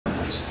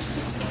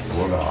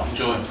not?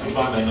 Enjoy.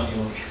 Mine may not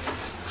yours.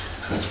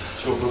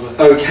 Sure,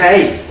 brother.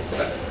 Okay.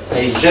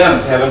 Ladies and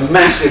gentlemen, have a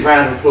massive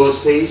round of applause,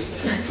 please,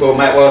 for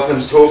Matt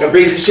Welcome's talk, A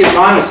Brief History of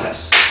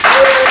Timelessness.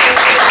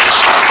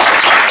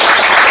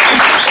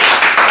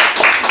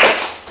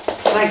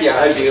 Thank you,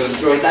 I hope you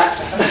enjoyed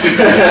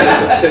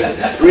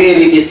that.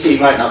 Really did seem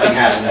like nothing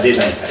happened,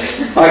 didn't it?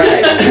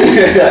 Okay,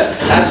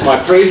 that's my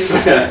proof.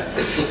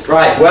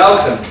 Right,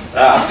 welcome.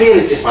 I feel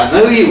as if I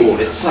know you all,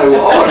 it's so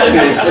odd,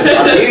 it's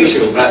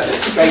unusual, but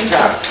it's a great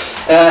crowd.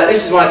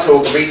 This is my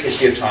talk, A Brief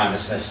History of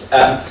Timelessness.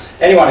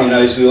 Anyone who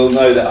knows me will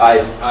know that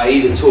I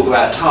either talk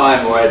about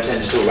time or I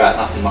tend to talk about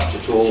nothing much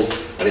at all,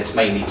 but it's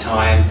mainly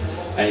time,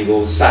 and you've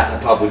all sat in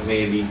the pub with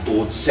me and been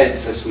bored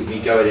senseless with me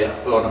going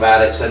on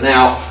about it, so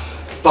now,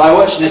 by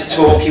watching this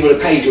talk, you will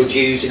have paid your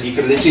dues and you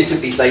can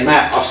legitimately say,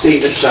 Matt, I've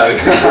seen the show.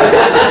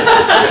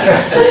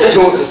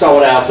 Talk to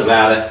someone else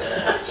about it.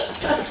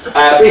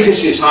 Brief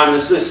History of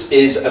Timelessness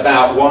is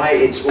about why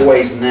it's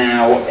always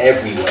now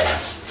everywhere.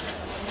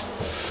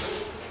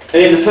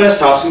 And in the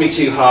first half, it's going to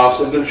be two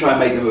halves. I'm going to try and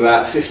make them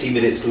about 50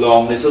 minutes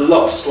long. There's a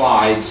lot of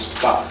slides,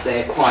 but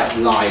they're quite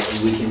light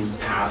and we can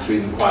power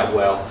through them quite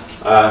well.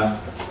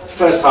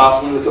 First half,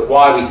 I'm going to look at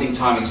why we think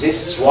time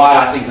exists,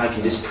 why I think I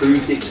can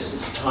disprove the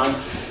existence of time.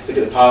 Look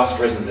at the past,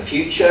 present and the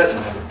future, then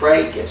we'll have a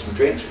break, get some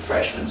drinks,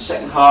 refreshments.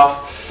 Second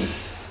half,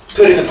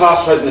 putting the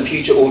past, present and the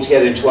future all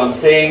together into one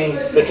thing.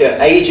 Look at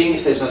aging,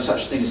 if there's no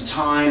such thing as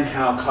time,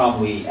 how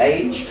come we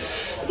age?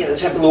 Look at the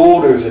temporal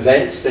order of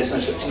events, if there's no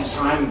such thing as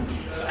time,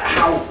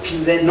 how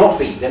can there not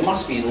be? There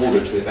must be an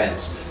order to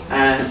events.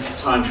 And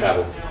time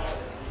travel.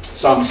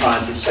 Some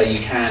scientists say you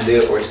can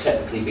do it or it's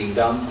technically being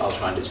done. I'll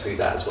try and disprove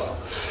that as well.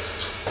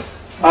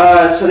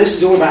 So this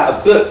is all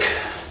about a book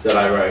that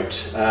I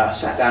wrote. I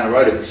sat down and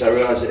wrote it because I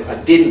realised that if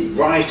I didn't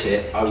write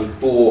it, I would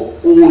bore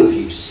all of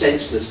you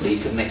senselessly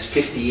for the next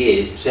 50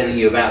 years telling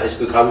you about this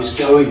book I was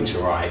going to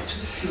write.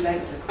 Too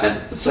late to cry.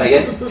 And say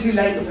again? Too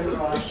late to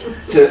cry.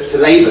 To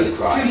labour the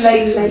cry. Too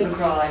late to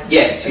cry.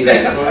 Yes, too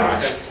late to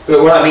cry.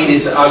 But what I mean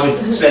is I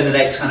would spend the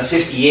next kind of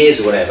 50 years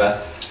or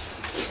whatever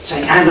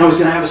saying, and I was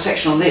going to have a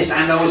section on this,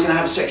 and I was going to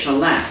have a section on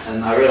that.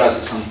 And I realised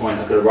at some point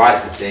I've got to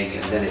write the thing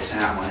and then it's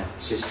out of my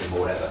system or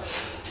whatever.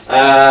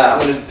 I'm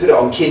going to put it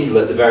on Kindle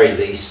at the very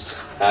least.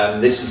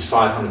 This is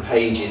 500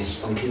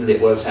 pages. On Kindle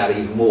it works out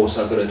even more,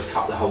 so I've got to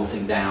cut the whole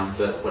thing down,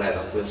 but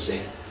whatever, we'll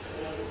see.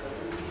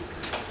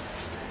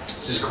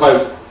 This is a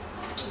quote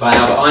by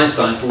Albert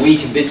Einstein: "For we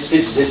convinced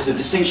physicists the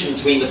distinction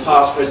between the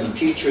past, present and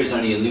future is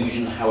only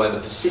illusion, however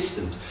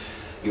persistent."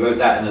 He wrote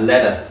that in a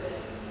letter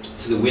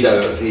to the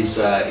widow of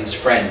his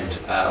friend,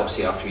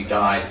 obviously after he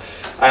died.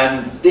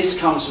 And this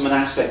comes from an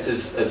aspect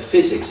of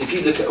physics. If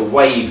you look at a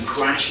wave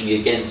crashing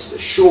against a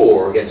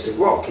shore or against a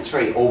rock, it's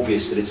very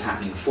obvious that it's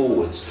happening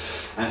forwards.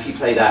 And if you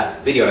play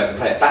that video out and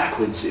play it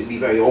backwards, it'd be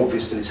very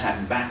obvious that it's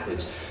happening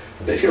backwards.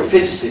 But if you're a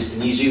physicist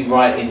and you zoom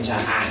right into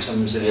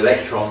atoms and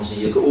electrons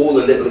and you look at all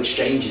the little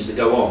exchanges that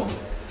go on,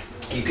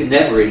 you can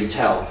never really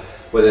tell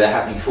whether they're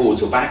happening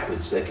forwards or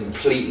backwards. They're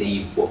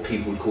completely what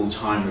people would call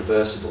time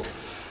reversible.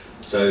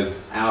 So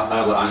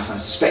Albert Einstein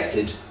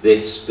suspected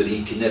this, but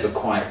he could never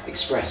quite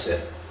express it.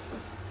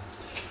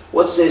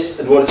 What's this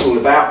and what it's all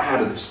about? How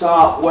did it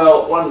start?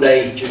 Well, one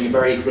day during a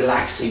very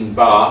relaxing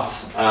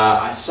bath,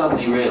 I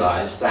suddenly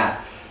realised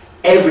that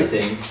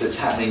everything that's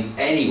happening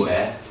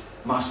anywhere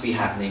must be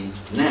happening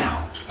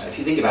now. If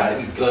you think about it,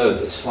 every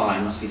bird that's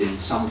flying must be doing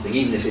something.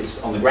 Even if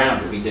it's on the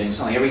ground, it'll be doing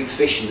something. Every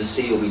fish in the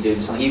sea will be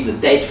doing something. Even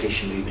the dead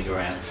fish are moving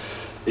around.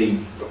 The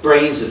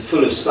brains are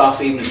full of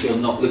stuff. Even if you're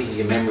not looking at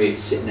your memory, it's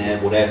sitting there,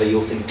 whatever,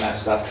 you'll think about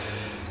stuff.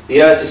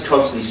 The earth is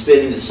constantly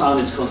spinning, the sun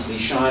is constantly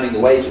shining, the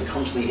waves are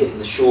constantly hitting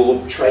the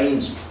shore,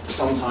 trains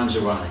sometimes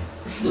are running.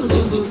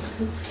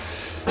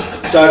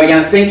 So I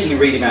began thinking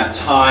and reading about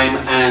time,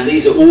 and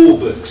these are all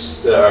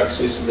books that are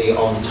explicitly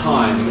on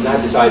time, because I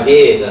had this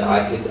idea that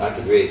I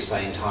could really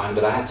explain time,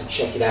 but I had to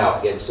check it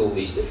out against all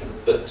these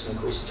different books. And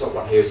of course the top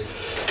one here is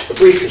A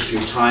Brief History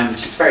of Time,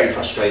 which is very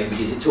frustrating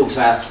because it talks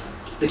about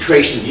the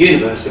creation of the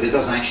universe, but it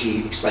doesn't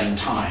actually explain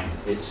time.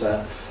 It's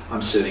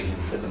I'm suing him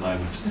at the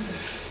moment.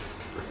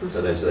 So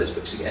those are those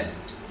books again.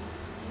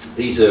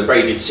 These are a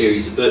very good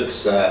series of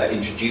books,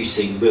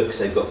 introducing books.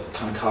 They've got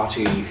kind of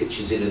cartoony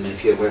pictures in them, and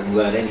if you ever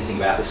learn anything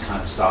about this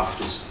kind of stuff,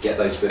 just get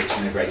those books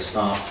and they're a great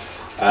start.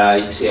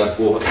 You can see I've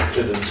bought a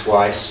couple of them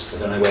twice. I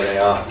don't know where they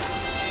are,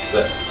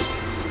 but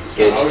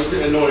good. I was a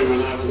bit annoying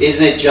when I haven't.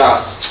 Isn't it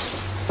just?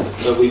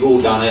 But we've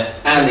all done it.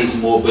 And these are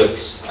more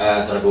books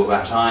that I bought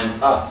about time.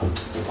 Oh,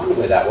 I wonder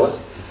where that was.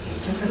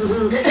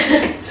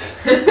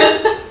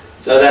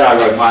 So then I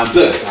wrote my own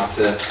book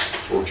after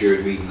or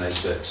during reading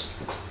those books.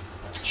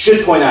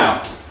 Should point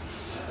out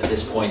at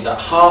this point that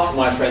half of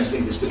my friends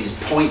think this book is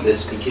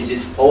pointless because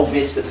it's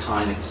obvious that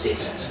time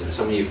exists, and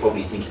some of you are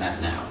probably thinking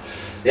that now.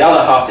 The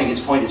other half think it's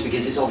pointless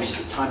because it's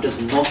obvious that time does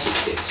not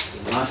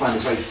exist, and I find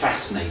this very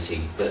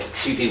fascinating that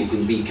two people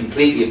can be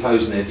completely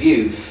opposed in their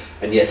view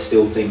and yet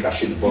still think I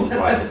shouldn't bother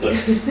writing the book.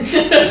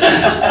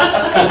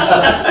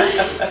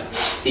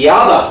 The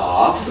other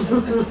half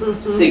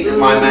think that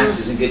my maths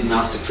isn't good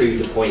enough to prove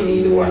the point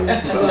either way,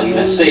 but we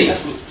will see.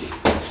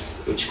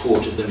 which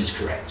quarter of them is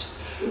correct.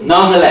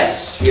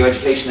 Nonetheless, for your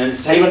education and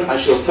entertainment, I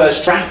shall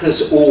first trap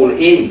us all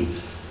in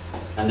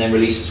and then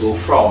release us all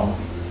from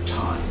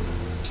time.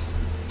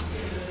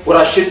 What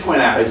I should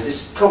point out is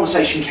this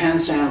conversation can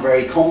sound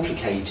very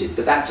complicated,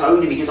 but that's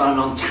only because I'm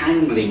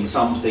untangling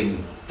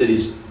something that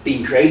is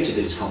being created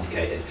that is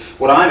complicated.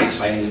 What I'm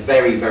explaining is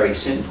very, very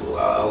simple.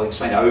 I'll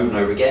explain it over and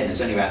over again.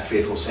 There's only about 3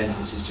 or 4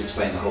 sentences to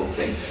explain the whole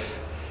thing.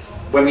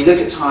 When we look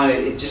at time,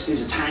 it just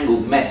is a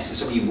tangled mess. There's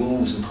so many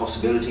rules and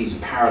possibilities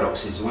and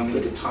paradoxes. And when we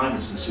look at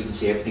timelessness, we can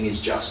see everything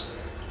is just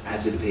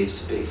as it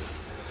appears to be.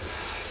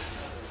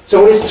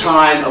 So what is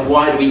time, and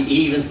why do we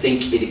even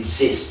think it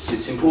exists?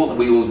 It's important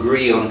that we all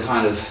agree on a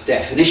kind of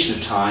definition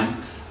of time.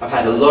 I've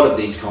had a lot of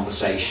these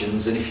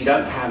conversations, and if you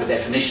don't have a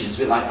definition, it's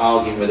a bit like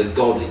arguing whether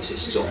God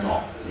exists or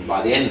not. And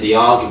by the end of the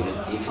argument,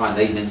 you find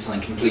they meant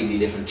something completely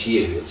different to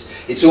you.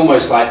 It's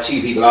almost like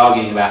 2 people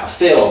arguing about a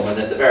film, and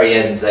at the very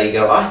end they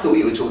go, I thought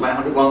you were talking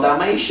about 101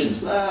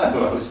 Dalmatians. No,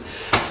 I was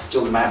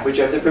talking about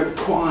Bridge Over the River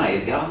Kwai.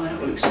 You go, oh, that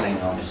will explain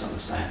our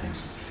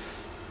misunderstandings.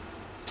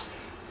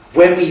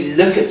 When we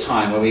look at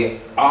time, when we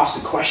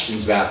ask the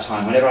questions about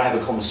time, whenever I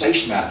have a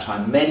conversation about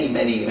time, many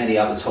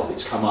other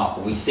topics come up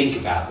when we think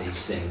about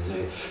these things.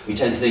 We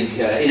tend to think,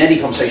 in any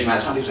conversation about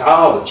time, people say,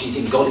 but do you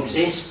think God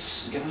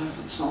exists? You go,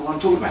 that's not what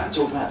I'm talking about. I'm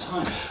talking about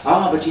time.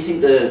 But do you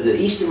think the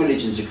Eastern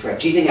religions are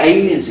correct? Do you think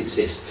aliens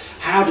exist?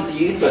 How did the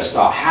universe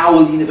start? How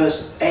will the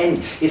universe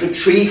end? If a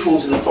tree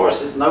falls in the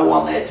forest, there's no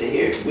one there to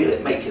hear it. Will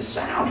it make a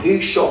sound? Who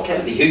shot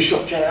Kennedy? Who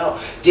shot JL?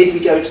 Did we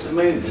go to the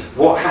moon?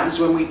 What happens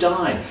when we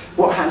die?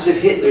 What happens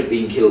if Hitler had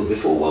been killed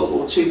before World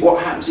War II?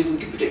 What happens if we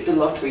could predict the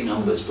lottery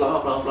numbers?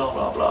 Blah, blah, blah,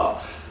 blah,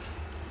 blah.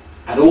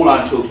 And all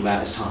I'm talking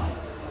about is time.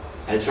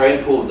 And it's very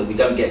important that we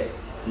don't get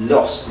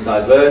lost and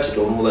diverted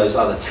on all those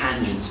other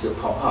tangents that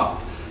pop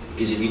up.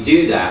 Because if you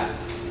do that,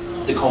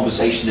 the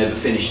conversation never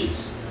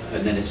finishes.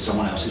 And then it's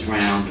someone else's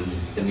round, and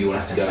then we all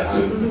have to go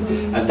home.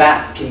 And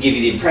that can give you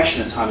the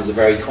impression that time is a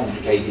very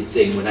complicated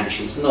thing, when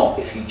actually it's not.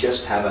 If you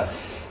just have an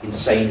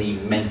insanely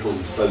mental,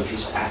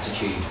 focused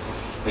attitude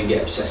and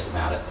get obsessed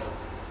about it.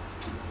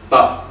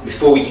 But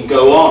before we can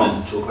go on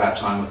and talk about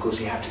time, of course,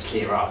 we have to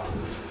clear up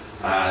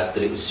that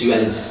it was Sue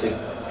Ellen's system.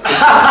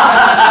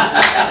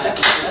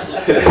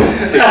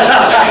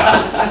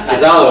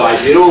 Because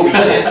otherwise you'd all be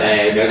sitting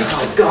there going,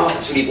 oh God,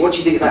 what do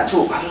you think of that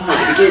talk? I don't know,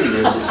 at the beginning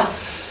there was this.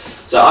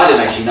 So I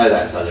didn't actually know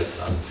that until I looked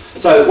it up.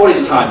 So what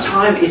is time?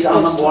 Time is our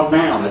number 1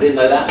 noun. I didn't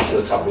know that until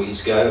a couple of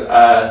weeks ago.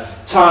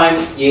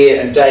 Time, year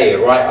and day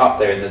are right up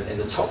there in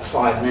the top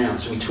 5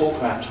 nouns. So we talk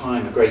about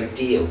time a great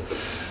deal.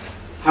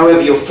 However,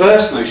 your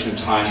first notion of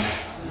time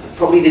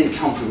probably didn't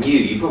come from you.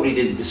 You probably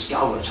didn't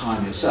discover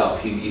time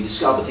yourself. You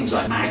discovered things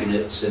like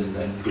magnets and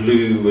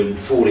glue and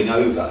falling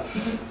over.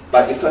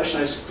 But your first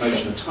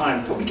notion of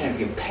time probably came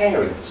from your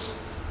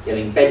parents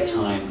yelling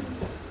bedtime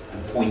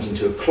and pointing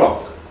to a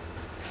clock.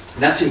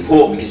 And that's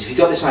important, because if you've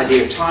got this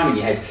idea of time in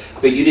your head,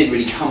 but you didn't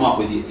really come up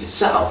with it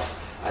yourself,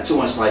 it's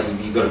almost like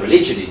you've got a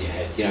religion in your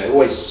head. You know, it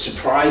always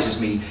surprises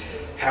me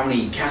how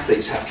many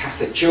Catholics have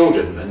Catholic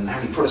children, and how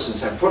many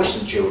Protestants have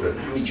Protestant children,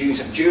 and how many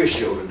Jews have Jewish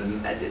children,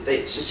 and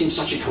it just seems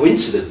such a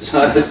coincidence.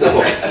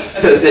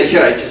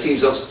 It just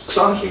seems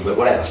astonishing, but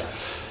whatever.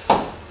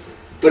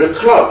 But a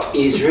clock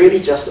is really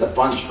just a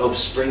bunch of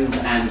springs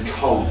and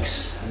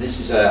cogs. And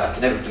this is I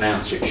can never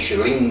pronounce it,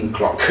 shilling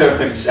clock.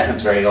 It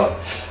sounds very odd.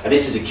 And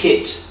this is a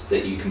kit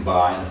that you can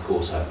buy, and of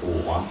course I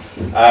bought one.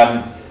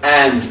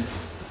 And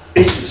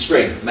this is the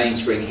spring, the main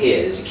spring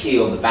here. There's a key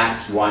on the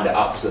back, you wind it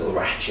up, it's a little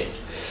ratchet.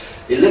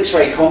 It looks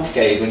very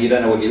complicated when you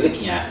don't know what you're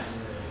looking at.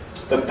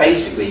 But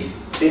basically,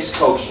 this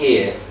cog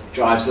here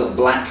drives a little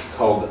black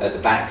cog at the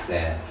back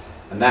there,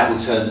 and that will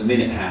turn the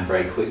minute hand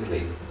very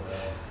quickly.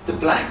 The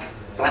black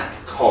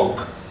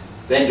cog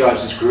then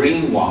drives this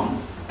green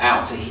one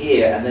out to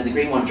here, and then the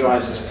green one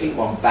drives this pink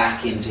one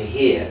back into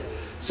here.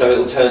 So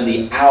it'll turn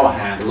the hour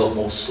hand a lot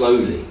more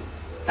slowly.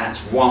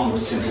 That's one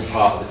simple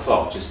part of the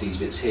clock, just these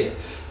bits here.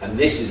 And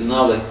this is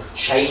another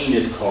chain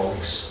of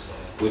cogs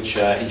which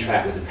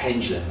interact with the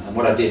pendulum. And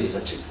what I did is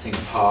I took the thing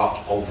apart,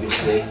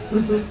 obviously.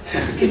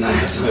 You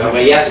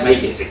have to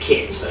make it as a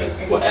kit, so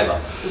whatever.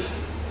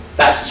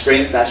 That's the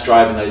spring, that's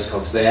driving those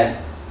cogs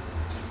there.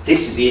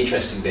 This is the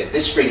interesting bit.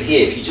 This spring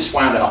here, if you just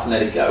wound it up and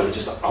let it go, it would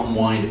just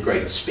unwind at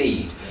great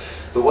speed.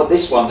 But what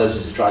this one does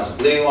is it drives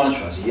the blue one, it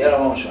drives the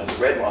yellow one, it drives the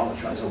red one, it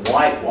drives the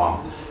white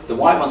one. The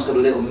white one's got a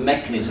little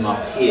mechanism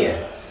up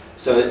here.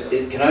 So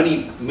it can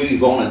only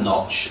move on a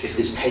notch if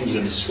this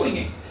pendulum is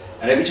swinging.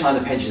 And every time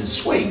the pendulum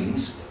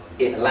swings,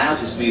 it allows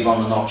this to move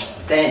on a notch.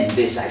 Then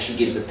this actually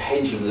gives the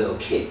pendulum a little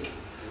kick.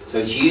 So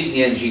it's using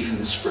the energy from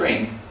the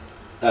spring,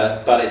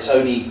 but it's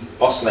only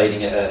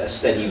oscillating at a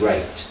steady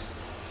rate.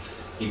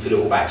 You put it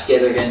all back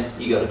together again,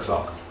 you got a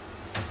clock.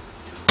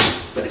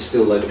 But it's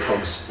still a load of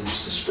cogs in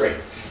just a spring.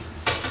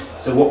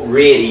 So what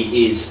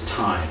really is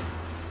time?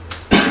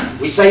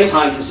 We say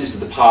time consists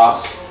of the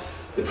past,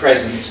 the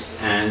present,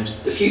 and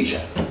the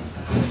future.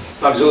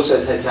 Time is also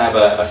said to have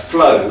a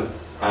flow,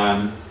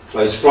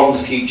 flows from the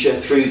future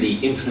through the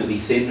infinitely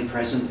thin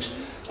present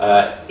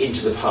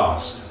into the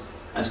past.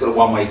 and it's got a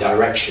one-way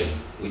direction.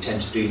 We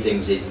tend to do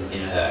things in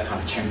a kind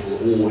of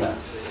temporal order.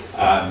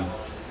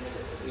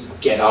 You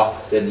get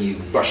up, then you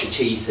brush your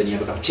teeth, then you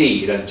have a cup of tea.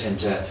 You don't tend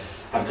to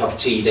have a cup of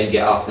tea, then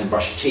get up, then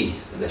brush your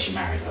teeth, unless you're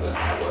married. I don't know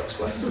how it works.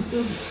 Well,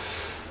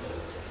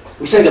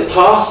 we say the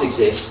past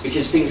exists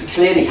because things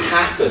clearly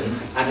happen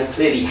and have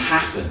clearly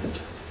happened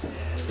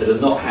that are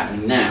not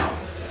happening now.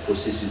 Of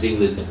course, this is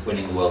England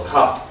winning the World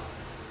Cup,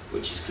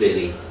 which is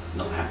clearly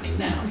not happening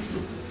now.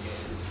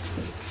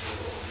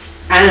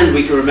 And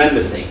we can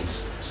remember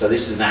things. So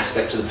this is an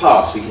aspect of the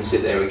past. We can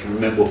sit there, we can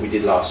remember what we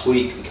did last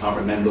week. We can't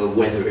remember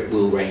whether it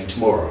will rain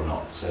tomorrow or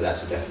not. So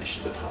that's a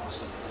definition of the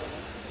past.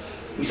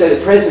 We say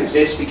the present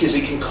exists because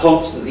we can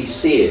constantly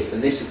see it.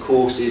 And this, of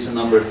course, is a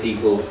number of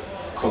people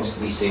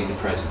constantly seeing the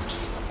present.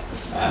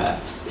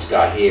 This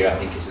guy here, I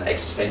think, is an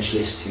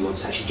existentialist who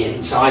wants to actually get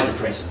inside the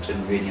present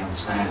and really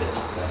understand it.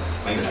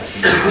 Maybe that's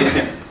me.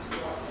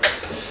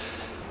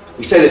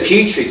 We say the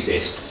future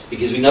exists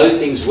because we know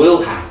things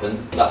will happen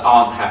that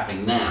aren't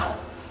happening now.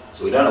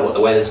 So we don't know what the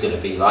weather's going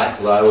to be like.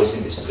 Well, I always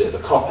think this is a bit of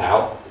a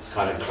cop-out. It's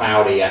kind of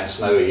cloudy and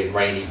snowy and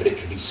rainy, but it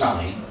could be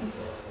sunny,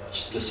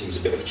 which just seems a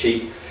bit of a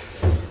cheat.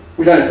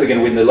 We don't know if we're going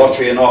to win the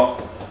lottery or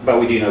not, but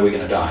we do know we're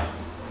going to die.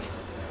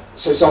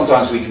 So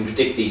sometimes we can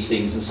predict these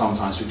things and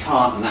sometimes we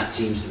can't, and that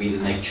seems to be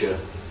the nature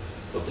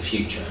of the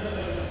future.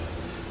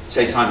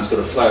 Say time has got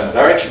to flow in a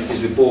direction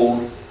because we're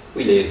born,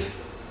 we live,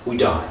 we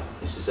die.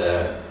 This is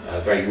a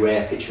very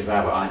rare picture of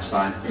Albert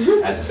Einstein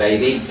as a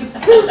baby,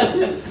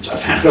 which I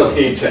found on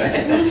the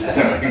internet. I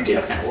don't know who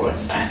did that.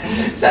 What's that?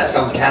 Is that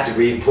some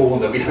category of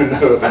porn that we don't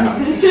know about?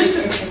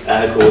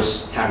 And of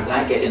course, how did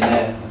that get in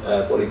there?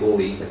 Volleyball,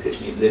 the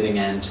epitome of living,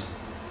 and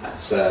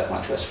that's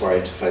my first foray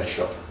into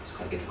Forshaw. It's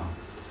quite good fun.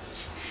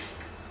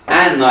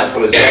 And night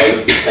follows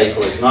day, day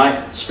follows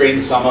night. Spring,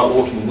 summer,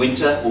 autumn and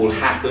winter all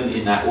happen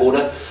in that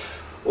order.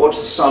 Or to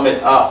sum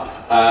it up,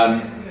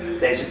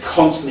 there's a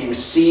constantly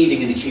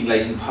receding and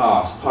accumulating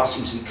past. The past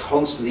seems to be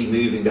constantly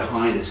moving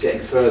behind us,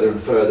 getting further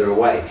and further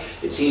away.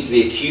 It seems to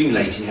be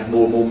accumulating. You have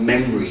more and more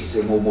memories.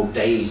 There are more and more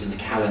days in the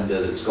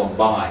calendar that's gone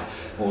by.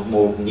 More and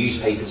more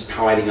newspapers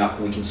piling up,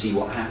 and we can see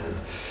what happened.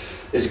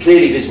 There's a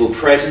clearly visible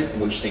present in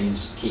which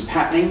things keep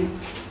happening.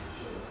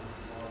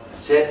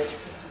 That's it.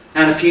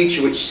 And a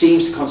future which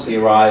seems to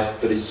constantly arrive,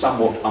 but is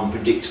somewhat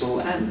unpredictable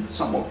and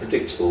somewhat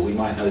predictable. We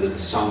might know that the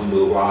sun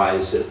will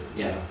rise at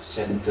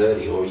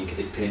 7:30, or you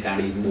could pin it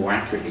down even more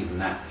accurately than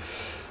that.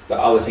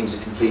 But other things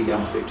are completely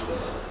unpredictable.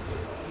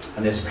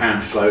 And there's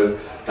apparent flow,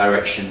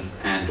 direction,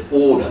 and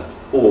order.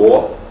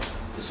 Or,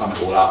 to sum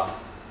it all up,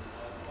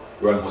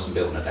 Rome wasn't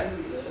built in a day.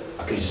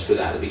 I could have just put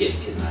that at the beginning,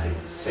 couldn't I?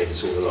 Save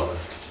us all a lot of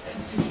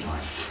time.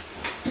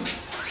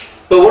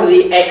 But what do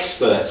the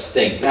experts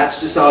think?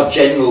 That's just our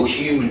general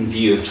human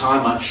view of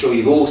time. I'm sure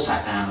you've all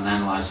sat down and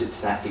analysed it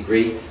to that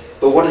degree.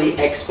 But what do the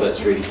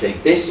experts really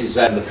think? This is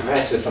the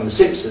professor from The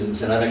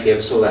Simpsons, and I don't know if you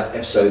ever saw that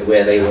episode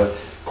where they were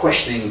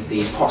questioning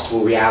the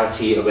possible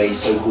reality of a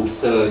so-called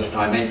third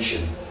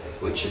dimension,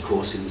 which of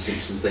course in The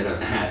Simpsons they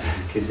don't have,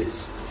 because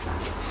it's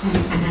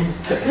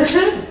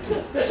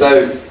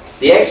So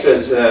the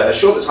experts are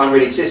sure that time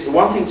really exists, but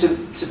one thing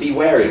to be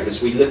wary of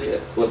as we look at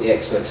what the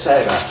experts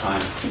say about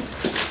time,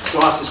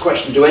 so ask this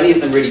question: do any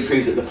of them really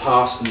prove that the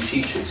past and the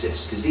future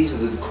exist? Because these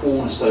are the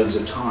cornerstones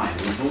of time.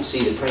 We can all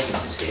see the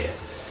present is here.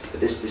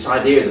 But this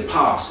idea of the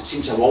past, it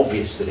seems so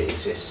obvious that it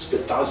exists,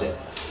 but does it?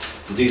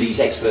 And do these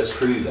experts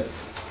prove it?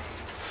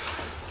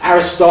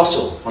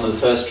 Aristotle, one of the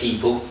first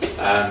people,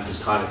 does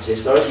time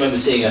exist? I always remember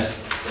seeing a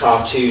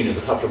cartoon of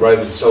a couple of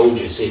Roman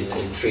soldiers in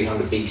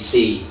 300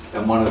 BC,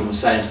 and one of them was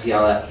saying to the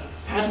other,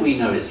 how do we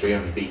know it's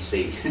 300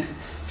 BC?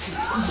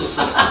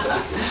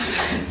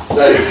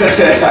 So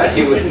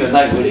he wouldn't have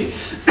known, would he?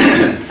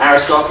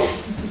 Aristotle,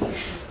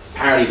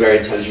 apparently a very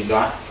intelligent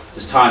guy.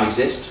 Does time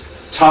exist?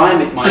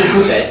 Time, it might be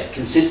said,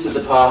 consists of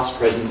the past,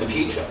 present and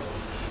future.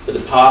 But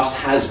the past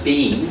has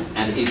been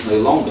and is no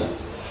longer,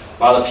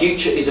 while the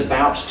future is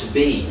about to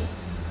be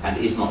and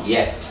is not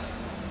yet.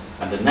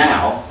 And the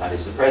now, that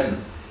is the present,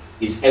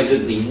 is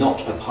evidently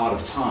not a part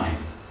of time.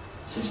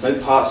 Since no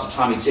parts of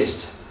time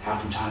exist, how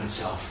can time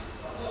itself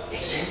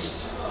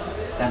exist?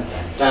 Dun,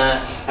 dun,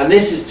 dun. And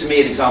this is to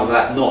me an example of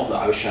that knot that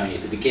I was showing you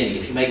at the beginning.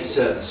 If you make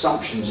certain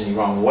assumptions and you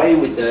run away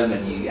with them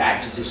and you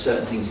act as if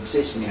certain things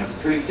exist when you haven't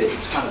proved it,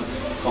 it's kind of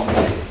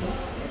complicated.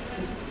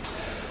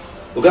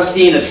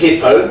 Augustine of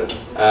Hippo,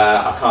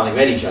 I can't think of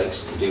any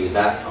jokes to do with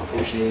that,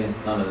 unfortunately,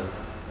 none of them,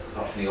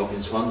 apart from the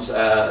obvious ones,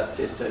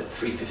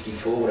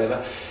 354,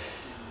 whatever.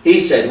 He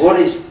said,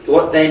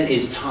 what then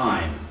is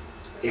time?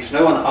 If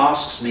no one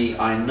asks me,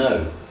 I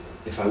know.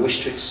 If I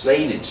wish to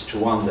explain it to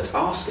one that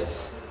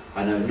asketh,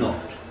 I know not.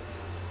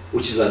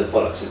 Which is a load of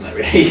bollocks, isn't it,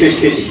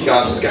 really? You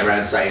can't just go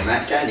around saying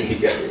that, can you? You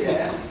go,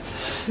 yeah.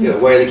 You know,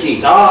 where are the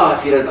keys? Ah,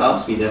 if you don't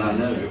ask me, then I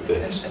know. But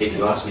if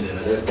you ask me, then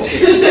I don't. You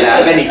couldn't get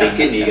out of anything,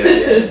 couldn't you? You go,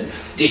 yeah.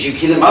 Did you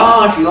kill him?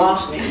 Ah, if you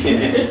ask me.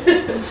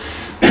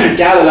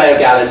 Galileo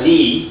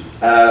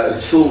Galilei,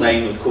 his full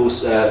name, of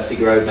course,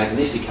 Figaro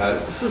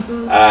Magnifico.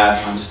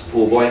 I'm just a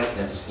poor boy,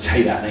 never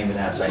say that name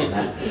without saying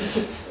that.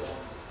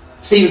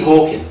 Stephen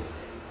Hawking.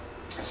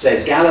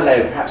 says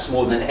Galileo, perhaps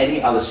more than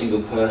any other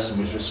single person,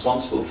 was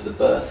responsible for the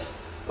birth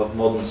of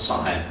modern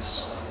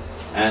science.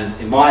 And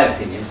in my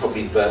opinion,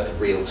 probably the birth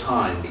of real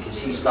time,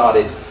 because he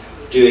started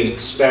doing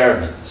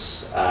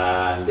experiments.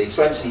 The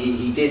experiments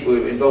he did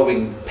were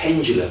involving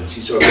pendulums.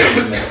 You saw a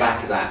pendulum at the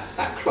back of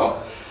that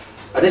clock.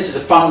 And this is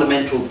a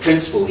fundamental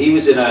principle. He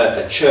was in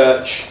a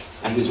church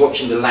and he was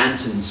watching the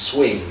lanterns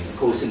swing. Of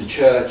course, in a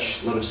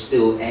church, a lot of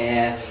still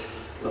air,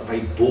 a lot of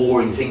very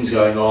boring things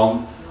going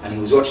on. And he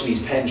was watching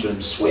these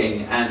pendulums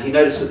swing, and he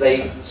noticed that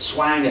they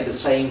swang at the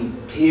same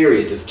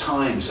period of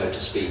time, so to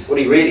speak. What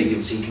he really did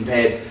was he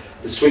compared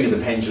the swing of the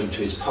pendulum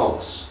to his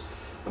pulse.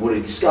 And what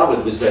he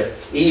discovered was that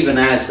even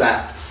as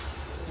that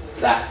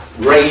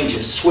range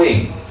of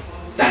swing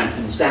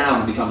dampens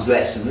down and becomes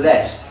less and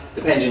less,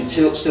 the pendulum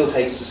still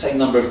takes the same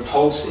number of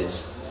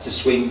pulses to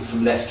swing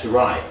from left to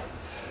right.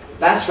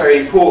 That's very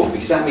important,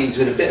 because that means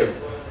with a bit of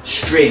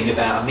string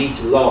about 1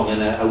 metre long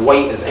and a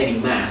weight of any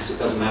mass, it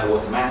doesn't matter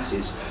what the mass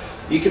is,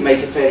 you can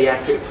make a fairly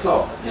accurate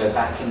clock,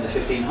 back in the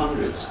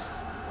 1500s.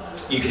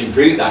 You can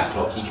improve that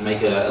clock. You can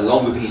make a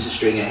longer piece of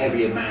string, a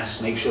heavier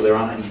mass, make sure there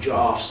aren't any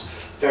drafts.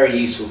 Very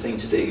useful thing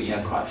to do,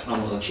 quite a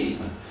phenomenal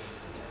achievement.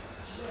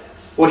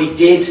 What he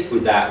did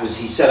with that was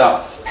he set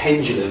up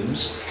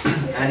pendulums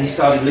and he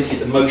started looking at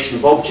the motion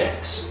of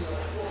objects.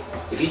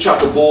 If you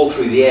chuck a ball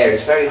through the air,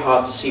 it's very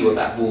hard to see what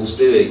that ball's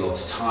doing or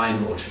to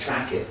time or to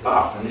track it.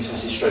 But, and this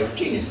was his stroke of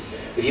genius,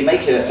 if you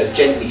make a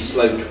gently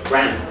sloped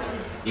ramp,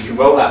 you can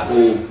roll that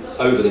ball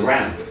over the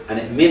ramp and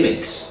it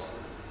mimics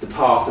the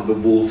path of a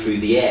ball through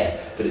the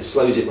air, but it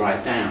slows it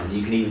right down.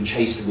 You can even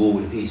chase the ball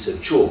with a piece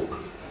of chalk.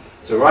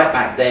 So right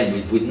back then,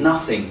 with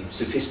nothing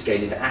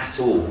sophisticated at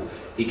all,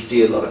 he could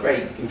do a lot of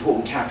very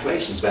important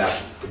calculations about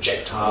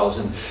projectiles.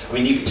 And I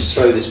mean, you could just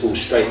throw this ball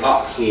straight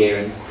up here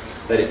and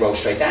let it roll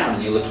straight down,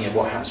 and you're looking at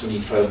what happens when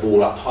you throw a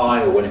ball up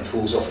high or when it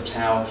falls off a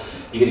tower.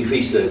 You can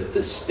increase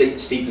the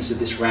steepness of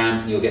this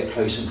ramp and you'll get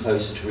closer and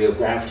closer to real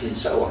gravity and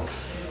so on.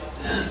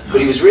 But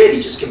he was really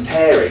just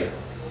comparing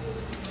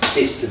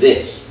this to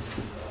this.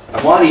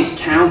 And while he's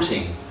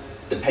counting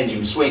the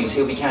pendulum swings,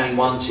 he'll be counting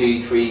 1,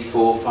 2, 3,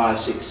 4, 5,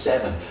 6,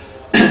 7.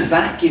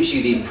 That gives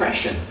you the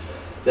impression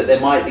that there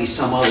might be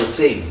some other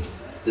thing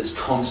that's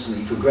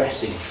constantly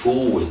progressing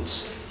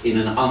forwards in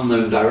an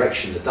unknown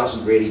direction that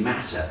doesn't really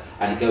matter,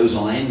 and it goes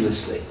on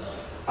endlessly.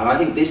 And I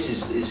think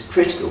this is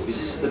critical, because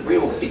this is the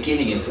real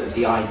beginning of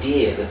the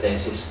idea that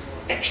there's this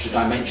extra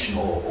dimension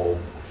or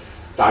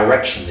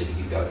direction that you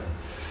can go in.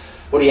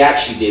 What he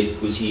actually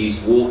did was he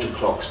used water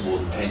clocks more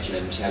than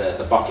pendulums. He had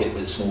a bucket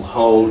with a small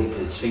hole, he put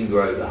his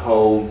finger over the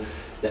hole,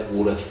 let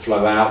water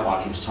flow out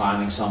while he was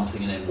timing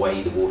something, and then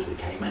weigh the water that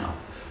came out.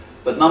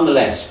 But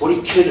nonetheless, what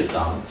he could have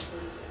done,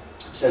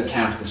 instead of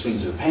counting the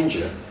swings of a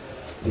pendulum,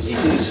 is he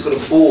could have just got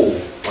a ball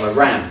on a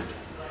ramp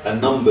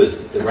and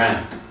numbered the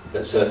ramp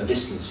at certain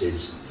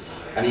distances.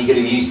 And he could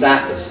have used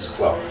that as his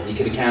clock. And he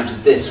could have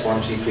counted this,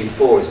 1, 2, 3,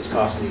 4, as it's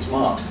passing these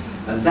marks.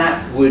 And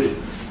that would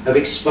have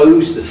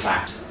exposed the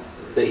fact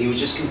that he was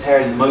just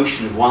comparing the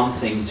motion of one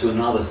thing to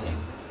another thing.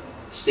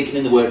 Sticking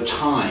in the word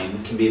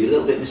time can be a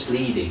little bit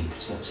misleading.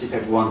 So if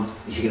everyone,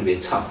 you're going to be a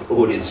tough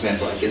audience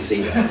member, I can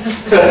see that.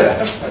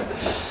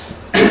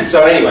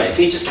 So anyway, if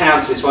he just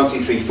counts this 1,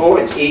 2, 3, 4,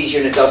 it's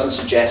easier and it doesn't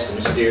suggest a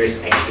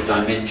mysterious extra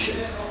dimension.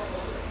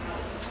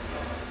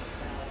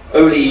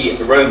 Ollie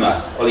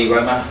Roma, I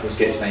always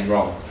get his name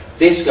wrong.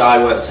 This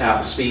guy worked out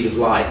the speed of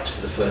light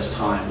for the first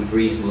time with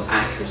reasonable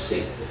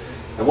accuracy.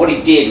 And what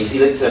he did was he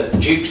looked at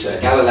Jupiter.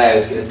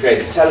 Galileo had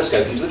created a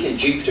telescope. He was looking at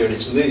Jupiter and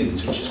its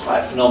moons, which was quite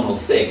a phenomenal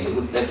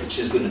thing. Their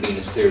pictures wouldn't have been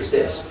as clear as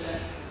this.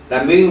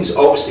 Now, moons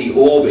obviously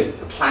orbit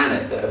a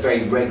planet at a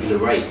very regular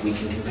rate. We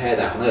can compare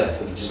that on Earth.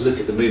 We can just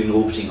look at the moon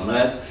orbiting on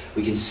Earth.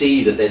 We can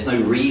see that there's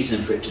no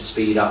reason for it to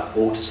speed up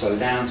or to slow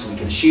down, so we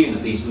can assume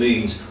that these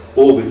moons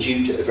orbit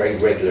Jupiter at a very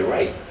regular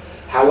rate.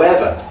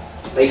 However,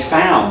 they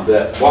found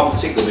that one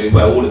particular moon,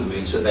 well, all of the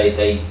moons, but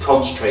they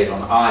concentrate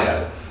on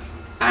Io,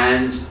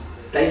 and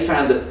they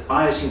found that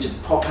Io seemed to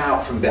pop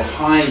out from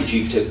behind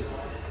Jupiter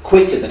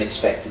quicker than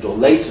expected or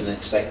later than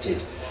expected.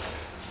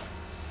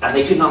 And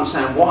they couldn't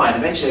understand why, and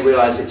eventually they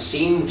realised it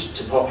seemed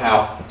to pop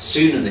out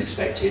sooner than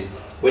expected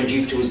when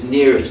Jupiter was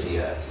nearer to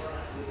the Earth,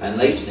 and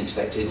later than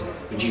expected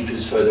when Jupiter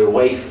was further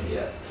away from the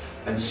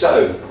Earth. And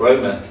so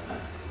Roman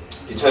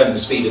determined the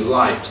speed of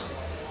light.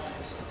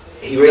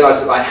 He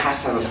realised that light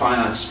has to have a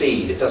finite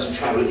speed. It doesn't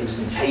travel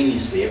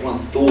instantaneously. Everyone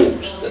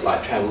thought that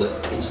light travelled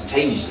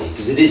instantaneously,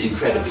 because it is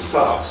incredibly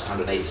fast,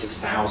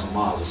 186,000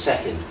 miles a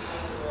second.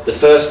 The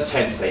first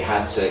attempts they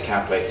had to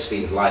calculate the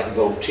speed of light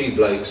involved two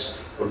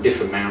blokes on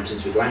different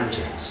mountains with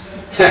lanterns.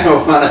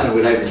 One of them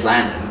would open his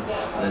lantern,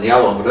 and then the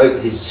other one would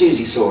open his as soon as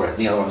he saw it, and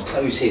the other one would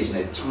close his, and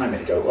they'd time it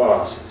and go,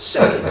 oh, it's a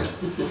second.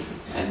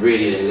 And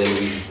really,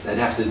 they'd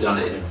have to have done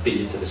it in a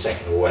billionth of a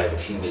second or whatever, a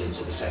few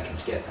millionths of a second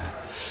to get that.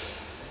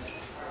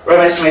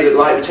 Rome estimated that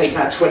light would take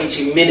about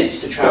 22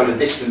 minutes to travel a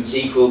distance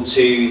equal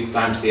to the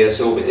diameter of the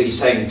Earth's orbit. He's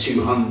saying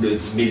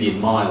 200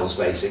 million miles,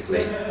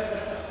 basically.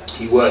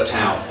 He worked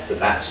out that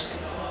that's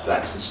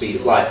the speed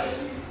of light.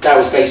 that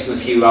was based on a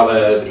few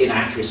other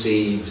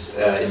inaccuracies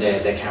in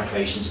their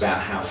calculations about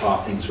how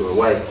far things were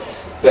away.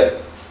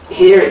 But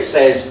here it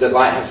says that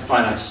light has a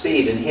finite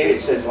speed, and here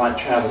it says light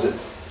travels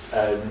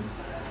at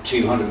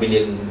 200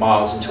 million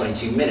miles in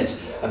 22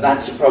 minutes. And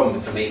that's a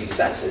problem for me because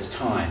that says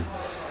time.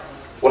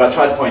 What I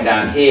tried to point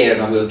down here,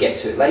 and I will get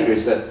to it later,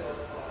 is that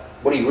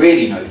what he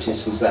really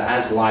noticed was that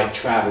as light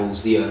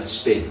travels, the Earth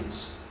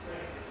spins.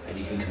 And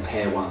you can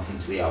compare one thing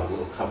to the other.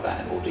 We'll cover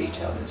that in more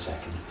detail in a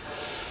second.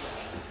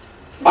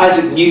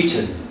 Isaac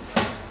Newton.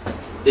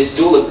 This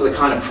is all the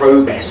kind of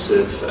progress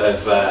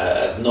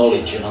of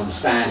knowledge and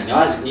understanding.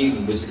 Isaac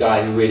Newton was the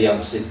guy who really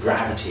understood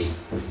gravity.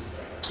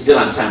 He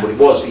didn't understand what it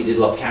was, but he did a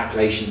lot of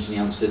calculations and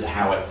he understood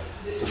how it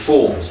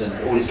performs.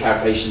 And all his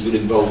calculations would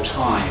involve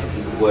time.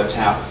 He would work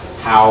out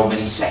how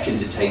many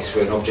seconds it takes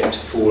for an object to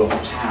fall off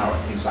a tower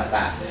and things like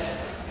that.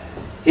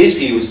 His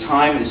view was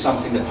time is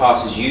something that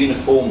passes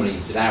uniformly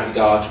without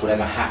regard to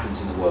whatever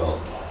happens in the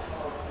world.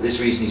 For this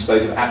reason he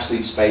spoke of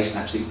absolute space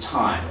and absolute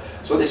time.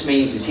 So what this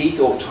means is he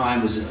thought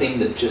time was a thing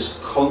that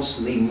just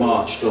constantly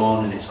marched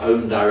on in its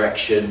own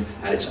direction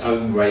at its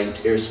own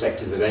rate,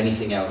 irrespective of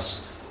anything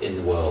else in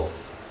the world.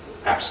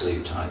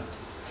 Absolute time.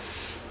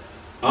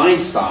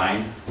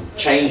 Einstein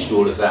changed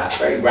all of that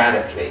very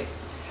radically.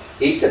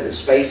 He said that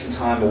space and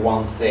time are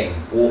one thing,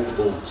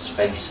 walkable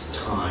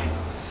space-time.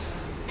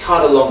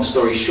 Cut a long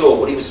story short,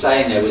 what he was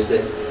saying there was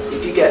that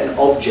if you get an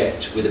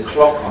object with a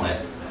clock on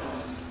it,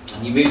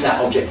 and you move that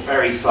object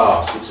very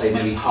fast, let's say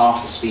maybe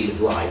half the speed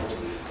of light,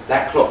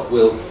 that clock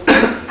will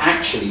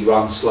actually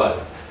run slow.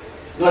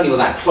 Not only will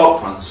that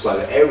clock run slow,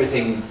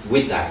 everything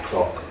with that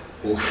clock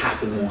will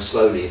happen more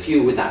slowly. If you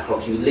were with that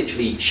clock, you would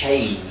literally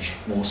change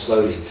more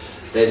slowly.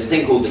 There's a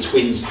thing called the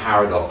twins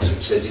paradox,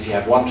 which says if you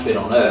have one twin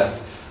on Earth,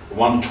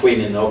 one twin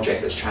in an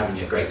object that's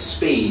travelling at great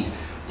speed,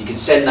 you could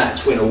send that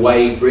twin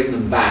away, bring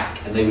them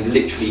back, and they would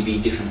literally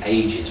be different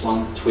ages.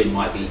 One twin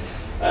might be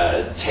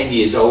 10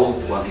 years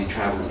old, the one who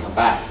travelled and come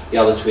back. The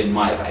other twin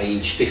might have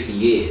aged 50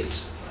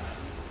 years.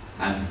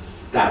 And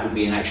that would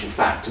be an actual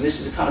fact. And this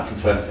is a kind of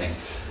confirmed thing.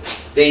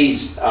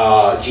 These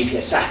are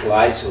GPS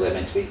satellites, or they're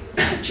meant to be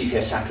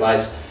GPS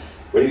satellites.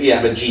 Whenever you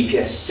have a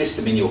GPS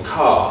system in your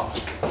car,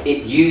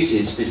 it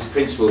uses this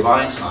principle of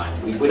Einstein.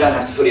 We don't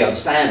have to fully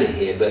understand it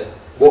here, but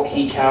what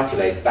he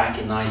calculated back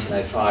in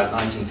 1905,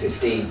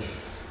 1915,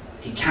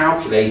 he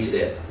calculated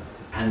it,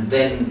 and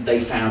then they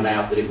found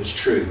out that it was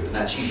true. And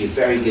that's usually a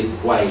very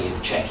good way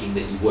of checking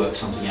that you work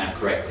something out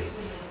correctly.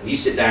 If you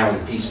sit down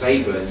with a piece of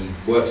paper and you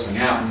work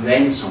something out and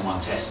then someone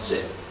tests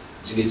it,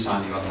 it's a good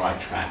sign you're on the right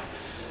track.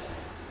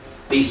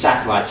 These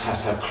satellites have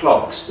to have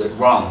clocks that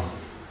run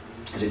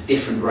at a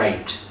different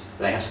rate.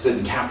 They have to put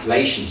in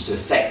calculations to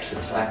affect for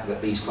the fact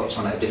that these clocks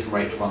run at a different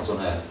rate to ones on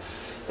Earth.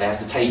 They have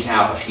to take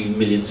out a few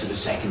millionths of a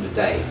second a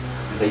day.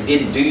 If they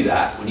didn't do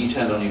that, when you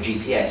turned on your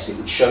GPS, it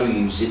would show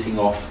you zipping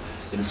off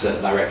in a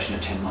certain direction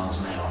at 10 miles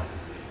an hour.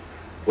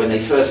 When they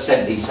first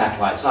sent these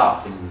satellites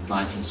up in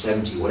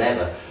 1970,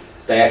 whatever,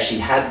 they actually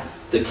had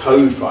the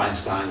code for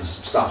Einstein's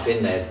stuff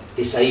in there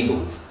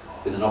disabled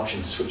with an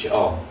option to switch it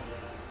on.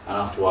 And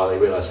after a while they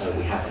realised, no,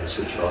 we have to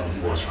switch it on,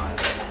 and he was right.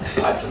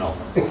 Quite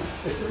phenomenal.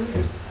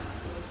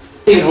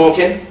 Stephen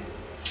Hawking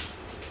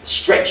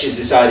stretches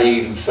this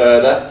idea even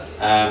further.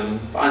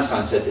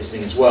 Einstein said this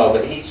thing as well,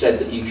 but he said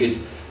that you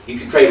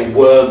could create a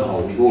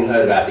wormhole. We've all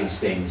heard about these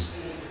things.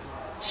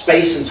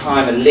 Space and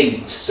time are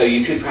linked, so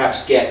you could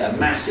perhaps get a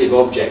massive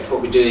object.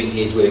 What we're doing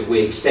here is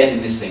we're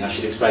extending this thing. I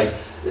should explain.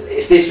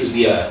 If this was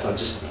the Earth, I've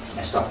just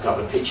messed up a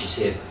couple of pictures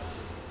here.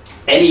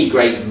 Any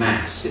great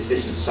mass, if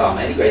this was the Sun,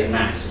 any great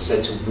mass is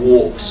said to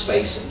warp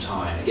space and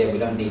time. Again, we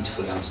don't need to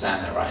fully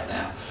understand that right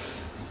now.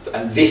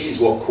 And this is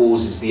what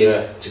causes the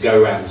Earth to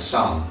go around the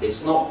Sun.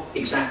 It's not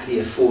exactly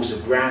a force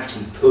of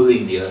gravity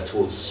pulling the Earth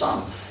towards the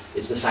Sun.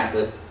 It's the fact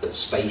that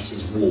space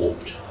is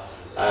warped.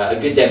 A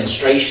good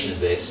demonstration of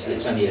this,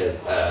 it's only a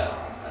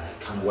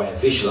kind of way of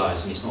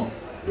visualising, it's not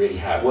really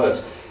how it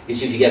works,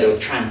 is if you get a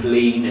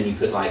trampoline and you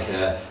put like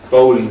a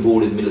bowling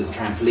ball in the middle of the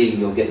trampoline,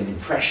 you'll get an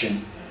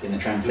impression in the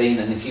trampoline,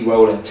 and if you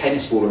roll a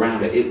tennis ball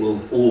around it, it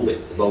will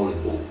orbit the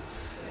bowling ball.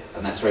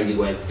 And that's a very good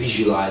way of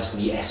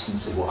visualising the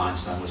essence of what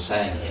Einstein was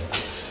saying here.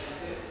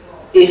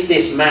 If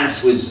this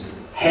mass was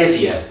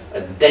heavier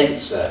and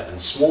denser and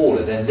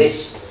smaller, then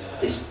this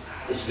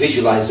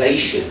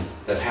visualisation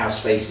of how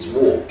space is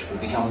warped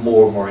would become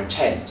more and more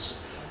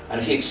intense. And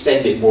if you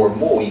extend it more and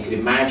more, you could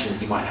imagine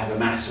that you might have a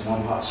mass in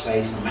one part of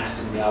space and a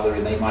mass in the other,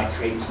 and they might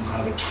create some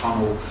kind of a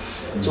tunnel.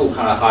 It's all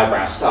kind of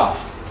highbrow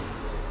stuff.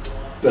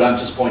 But I'm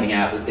just pointing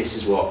out that this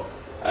is what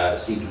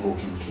Stephen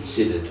Hawking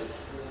considered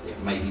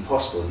it may be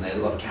possible, and there are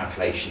a lot of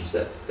calculations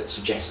that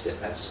suggest it.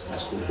 That's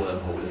called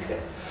wormhole look at.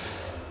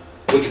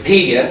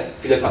 Wikipedia,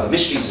 if you look up the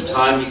mysteries of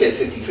time, you get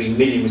 53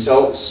 million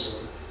results.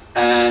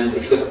 And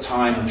if you look at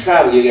time and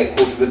travel, you get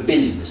 250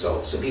 million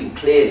results. So people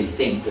clearly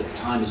think that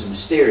time is a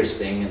mysterious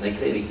thing, and they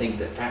clearly think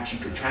that perhaps you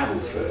could travel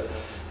through it,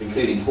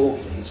 including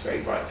Hawking, who's a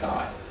very bright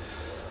guy.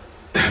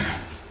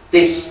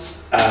 This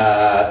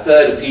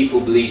third of people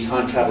believe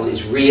time travel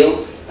is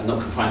real and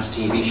not confined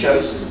to TV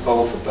shows. There's a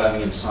poll for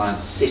Birmingham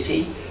Science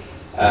City.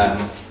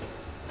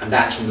 and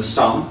that's from the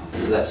sun,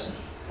 so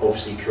that's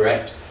obviously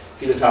correct.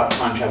 If you look up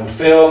time travel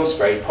films,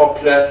 very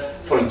popular,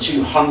 following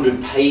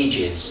 200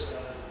 pages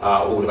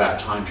are all about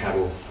time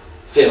travel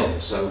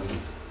films, so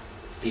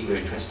people are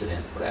interested in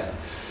it, whatever.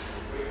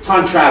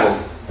 Time travel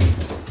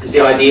is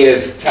the idea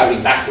of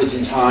travelling backwards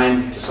in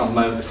time to some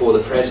moment before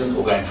the present,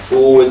 or going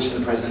forwards from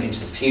the present into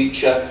the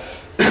future.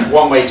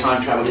 One-way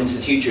time travel into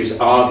the future is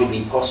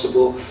arguably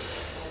possible.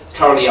 It's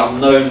currently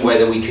unknown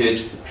whether we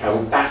could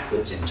travel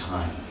backwards in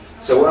time.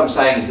 So what I'm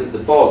saying is that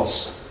the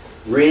bods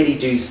really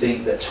do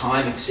think that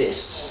time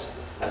exists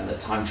and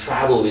that time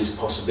travel is a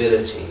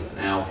possibility.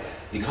 Now,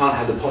 you can't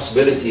have the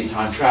possibility of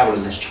time travel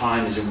unless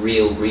time is a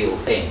real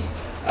thing.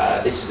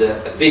 This is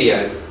a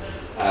video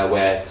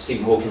where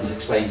Stephen Hawking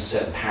explains a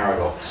certain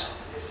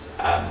paradox.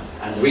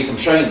 And the reason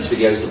I'm showing this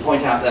video is to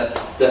point out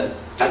that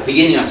at the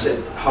beginning I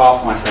said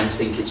half my friends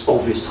think it's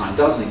obvious time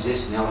doesn't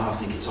exist and the other half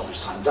think it's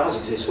obvious time does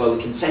exist. Well,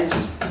 the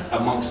consensus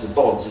amongst the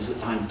bods is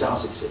that time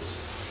does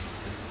exist.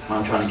 And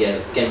I'm trying to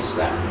get against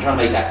that. I'm trying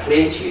to make that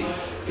clear to you,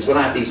 because when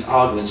I have these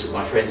arguments with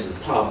my friends in the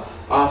pub,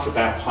 after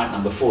about pint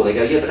number 4, they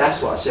go, yeah, but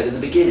that's what I said in the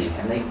beginning.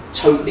 And they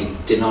totally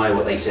deny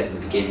what they said in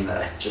the beginning.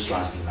 That just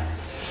drives me mad.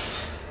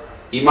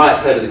 You might have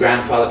heard of the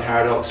grandfather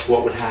paradox.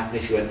 What would happen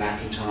if you went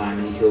back in time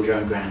and you killed your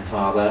own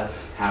grandfather?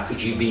 How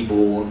could you be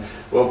born?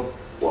 Well,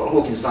 what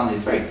Hawking's done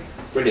is very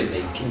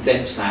brilliantly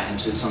condensed that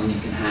into something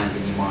you can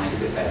handle in your mind a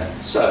bit better.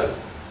 So,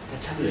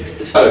 let's have a look at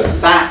the film. So,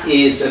 that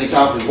is an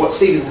example of what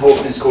Stephen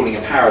Hawking is calling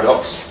a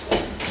paradox.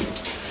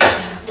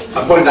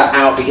 I'm pointing that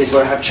out because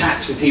when I have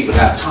chats with people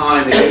about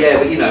time, they go, yeah,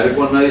 but you know,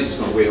 everyone knows it's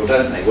not real,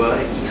 don't they? Well,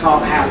 you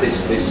can't have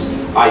this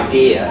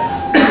idea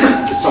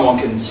that someone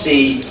can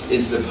see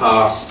into the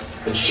past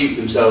and shoot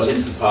themselves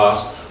into the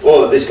past,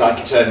 or that this guy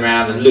could turn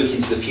around and look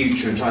into the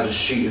future and try to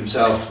shoot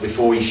himself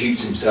before he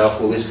shoots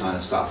himself, all this kind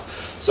of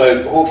stuff.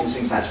 So Hawking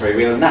thinks that's very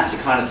real, and that's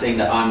the kind of thing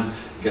that I'm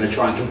going to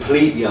try and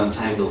completely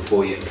untangle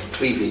for you and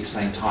completely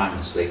explain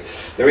timelessly.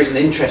 There is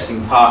an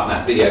interesting part in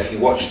that video, if you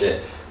watched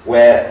it,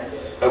 where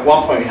at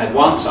one point we had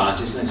one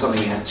scientist and then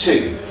suddenly we had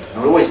two. And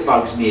what always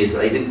bugs me is that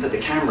they didn't put the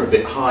camera a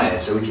bit higher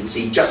so we could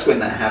see just when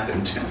that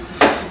happened.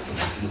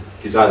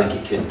 Because I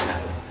think it couldn't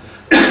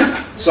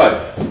happen.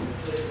 So,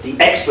 the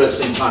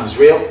experts think time is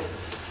real.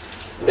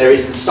 There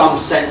is in some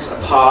sense a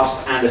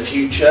past and a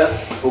future.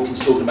 Hawking's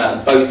talking about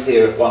them both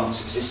here at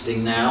once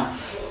existing now.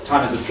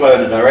 Time has a flow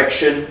and a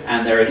direction,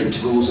 and there are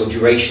intervals or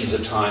durations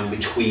of time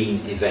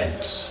between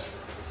events.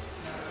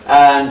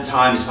 And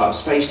time is part of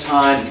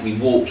space-time. It can be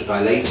warped or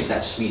dilated.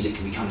 That just means it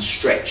can become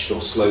stretched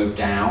or slowed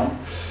down.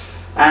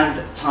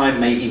 And time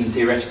may even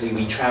theoretically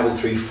be travelled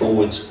through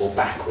forwards or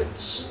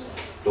backwards.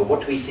 But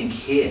what do we think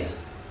here?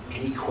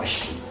 Any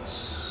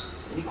questions?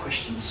 Any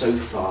questions so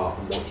far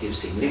on what you've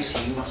seen?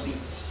 Lucy, you must be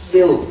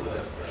filled with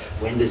them.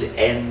 When does it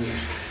end?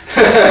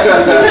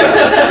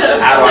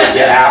 How do I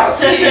get out of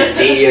here?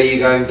 D, are you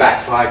going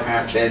back 5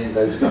 crouch end?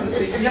 Those kind of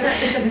things. You haven't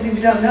just said anything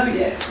we don't know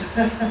yet.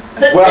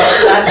 Well,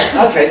 that's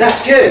okay,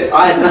 that's good.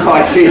 I had no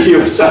idea you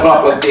were so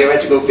up on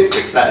theoretical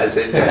physics. That has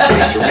impressed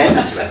me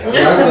tremendously.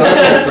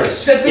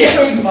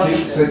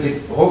 Yes. So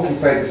did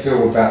Hawking make the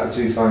film about the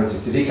two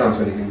scientists? Did he come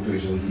to any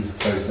conclusion? Did he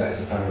suppose that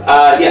as a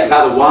paradox? Yeah,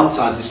 about the one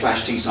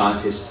scientist / two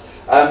scientists.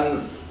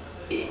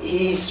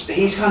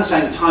 He's kind of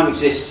saying that time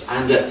exists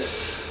and that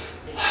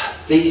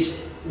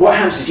what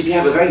happens is if you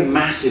have a very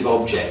massive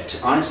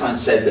object, Einstein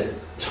said that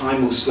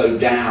time will slow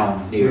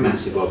down near a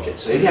massive object.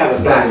 So if you have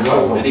a black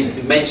hole, an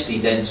immensely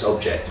dense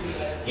object,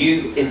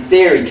 you in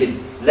theory could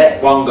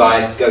let one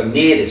guy go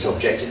near this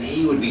object and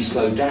he would be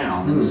slowed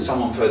down and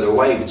someone further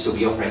away would still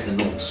be operating at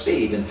normal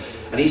speed.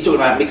 And he's talking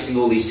about mixing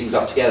all these things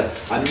up together.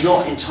 I'm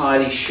not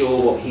entirely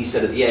sure what he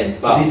said at the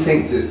end, but... Do you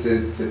think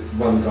that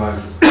one guy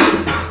was...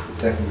 the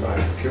second guy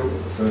was killed, or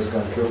the first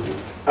guy killed him?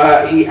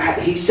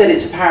 He said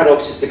it's a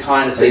paradox, it's the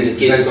kind of thing that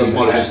gives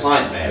cosmologists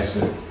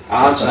nightmares.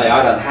 I'm saying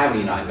I don't have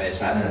any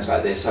nightmares about things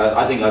like this.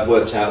 I think I've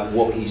worked out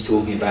what he's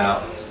talking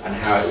about and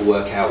how it will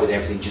work out with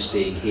everything just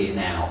being here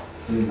now.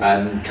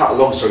 Cut a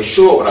long story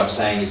short, what I'm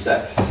saying is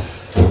that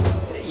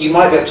you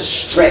might be able to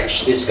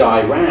stretch this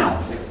guy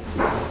round.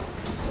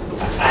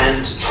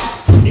 And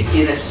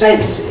in a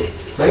sense,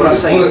 what I'm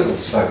saying... Maybe the bullet would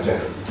slow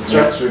down.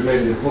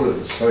 Maybe the bullet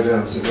would slow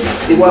down.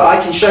 Well,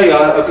 I can show you,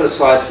 I've got a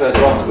slide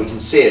further on that we can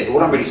see it, but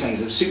what I'm really saying is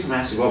that a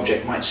supermassive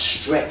object might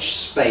stretch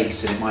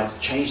space and it might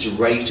change the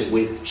rate at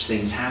which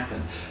things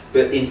happen.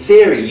 But in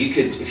theory, you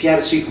could, if you had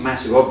a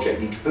supermassive object,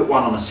 you could put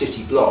one on a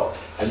city block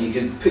and you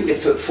could put your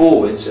foot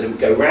forwards and it would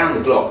go round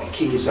the block and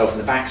kick yourself in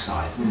the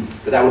backside.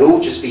 But that would all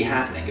just be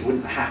happening. It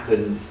wouldn't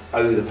happen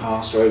over the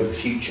past or over the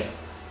future.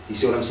 You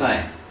see what I'm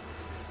saying?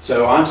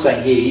 So I'm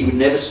saying here he would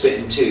never split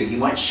in two. He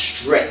might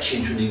stretch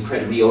into an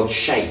incredibly odd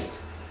shape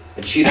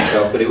and shoot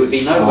himself, but it would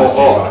be no more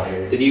odd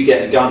than you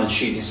get a gun and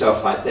shoot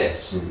yourself like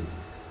this.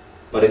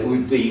 But it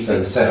would be... So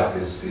the setup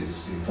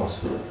is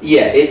impossible.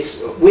 Yeah,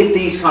 it's with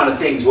these kind of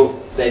things, what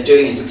they're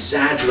doing is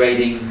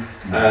exaggerating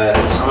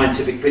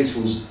scientific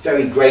principles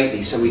very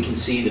greatly so we can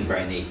see them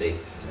very neatly.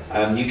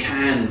 You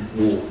can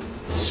warp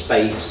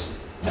space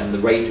and the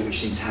rate at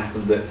which things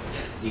happen, but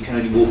you can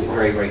only warp it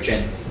very, very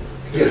gently.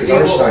 Yeah, it's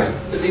Einstein.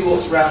 If he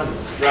walks round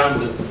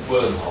the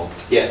wormhole,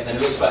 Yeah. then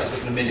he looks back, he's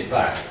looking a minute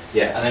back,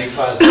 Yeah. and then he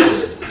fires the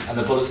bullet, and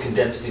the bullet's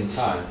condensed in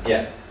time.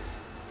 Yeah.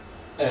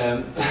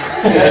 I'm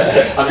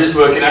just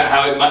working out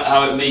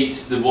how it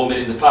meets the 1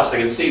 minute in the past. I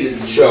can see the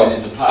 1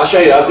 minute in the past. I'll show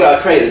you. I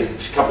created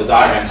a couple of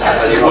diagrams.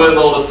 Does the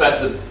wormhole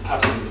affect the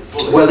passing of the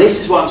bullet? Well,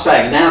 this is what I'm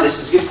saying. Now, this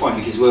is a good point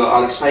because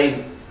I'll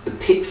explain the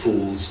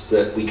pitfalls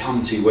that we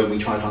come to when we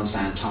try to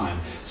understand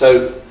time.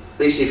 So,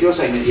 Lucy, if you're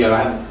saying that I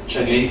haven't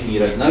shown you anything you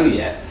don't know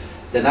yet,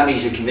 then that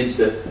means you're convinced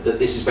that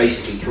this is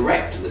basically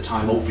correct and that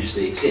time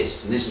obviously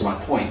exists. And this is my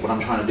point. What I'm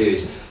trying to do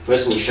is,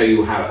 first of all, show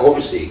you how it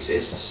obviously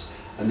exists,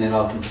 and then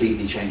I'll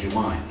completely change your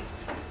mind.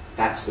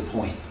 That's the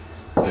point.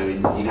 So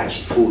you've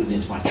actually fallen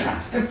into my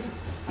trap.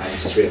 I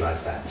just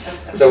realised that.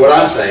 So what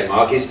I'm saying,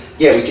 Mark, is,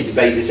 yeah, we could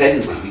debate this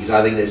endlessly because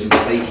I think there's a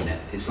mistake in it.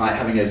 It's like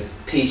having a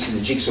piece in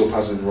the jigsaw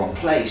puzzle in the wrong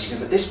place. You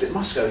go, but this bit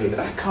must go here, but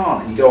that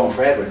can't. And you go on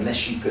forever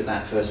unless you put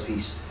that first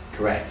piece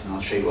correct. And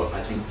I'll show you what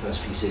I think the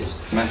first piece is.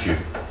 Matthew.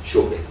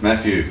 Shortly.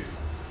 Matthew.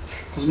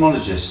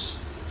 Cosmologists.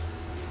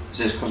 It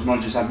says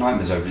cosmologists have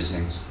nightmares over these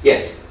things.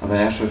 Yes. Are they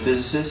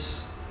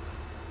astrophysicists?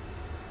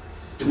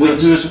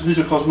 Which- Who's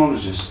a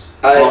cosmologist?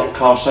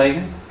 Carl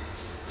Sagan?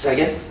 Say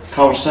again?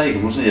 Carl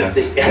Sagan, wasn't he?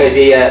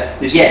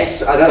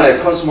 Yes, I don't know,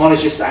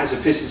 cosmologist as a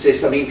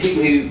physicist, I mean,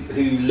 people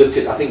who look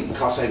at, I think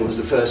Carl Sagan was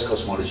the first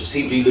cosmologist,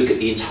 people who look at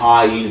the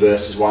entire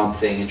universe as one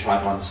thing and try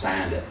to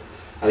understand it.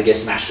 I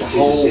guess an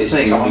astrophysicist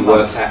is someone who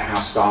works out how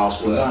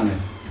stars work. I don't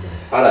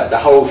know, the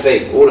whole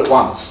thing, all at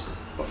once,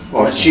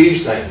 on a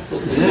Tuesday.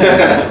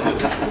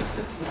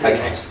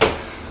 Okay.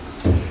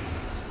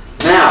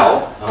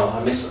 Now,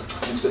 I meant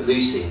to put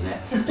Lucy in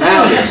there.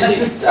 Now, Lucy,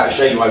 that'll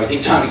show you why we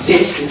think time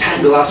exists and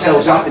tangle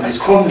ourselves up in this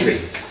quandary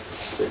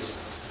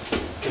that's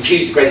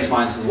confused the greatest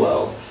minds in the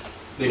world.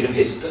 Need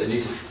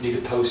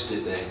a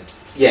post-it there.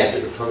 Yeah,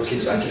 Stick a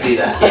post-it. I can do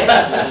that,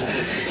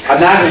 yes. I'm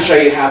now going to show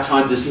you how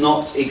time does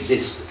not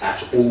exist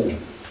at all.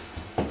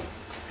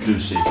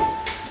 Lucy.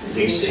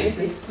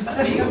 Lucy.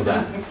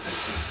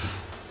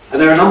 And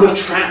there are a number of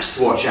traps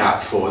to watch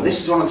out for, and this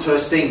is one of the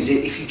first things.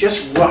 If you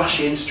just rush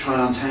in to try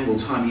and untangle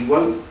time, you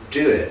won't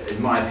do it, in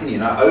my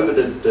opinion. Over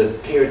the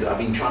period that I've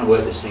been trying to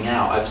work this thing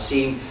out, I've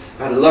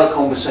had a lot of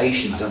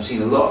conversations, I've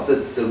seen a lot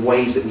of the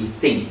ways that we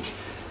think.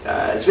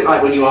 It's a bit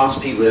like when you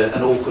ask people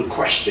an awkward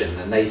question,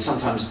 and they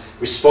sometimes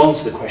respond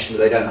to the question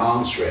but they don't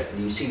answer it,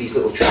 and you see these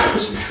little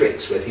traps and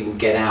tricks where people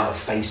get out of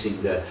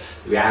facing the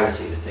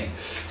reality of the thing.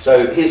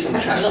 So here's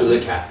some traps to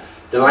look at.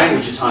 The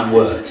language of time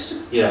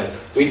works.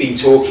 We've been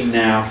talking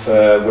now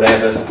for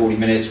 40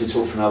 minutes, we'll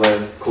talk for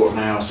another quarter of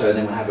an hour or so, and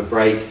then we'll have a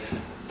break.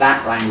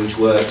 That language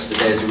works, but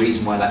there's a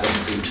reason why that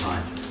doesn't do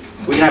time.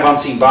 We can have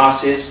unseen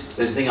biases.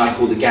 There's a thing I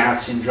call the Gareth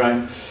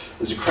syndrome.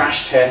 There's a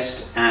crash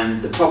test,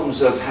 and the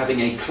problems of having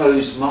a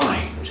closed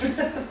mind,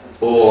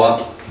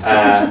 or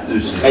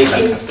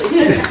making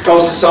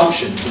false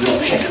assumptions and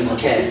not checking them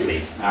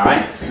carefully. All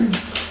right?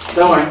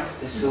 Don't worry,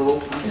 this is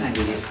all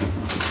untangled here.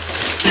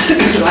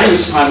 The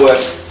language of time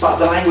works, but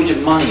the language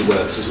of money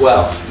works as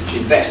well.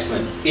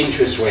 Investment,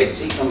 interest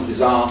rates, economic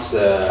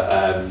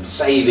disaster,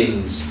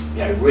 savings,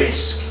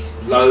 risk,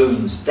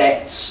 loans,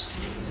 debts,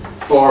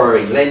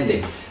 borrowing,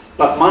 lending.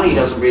 But money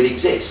doesn't really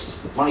exist.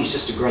 Money's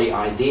just a great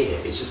idea.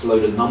 It's just a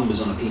load of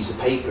numbers on a piece of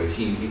paper. If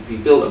you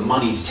built a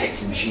money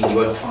detecting machine, you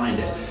won't find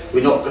it.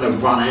 We're not going to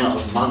run out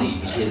of money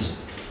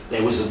because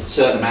there was a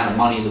certain amount of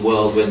money in the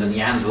world when the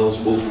Neanderthals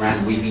were walking around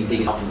and we've been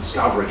digging up and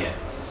discovering it.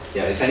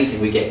 If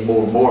anything, we're getting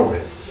more and more of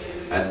it.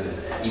 And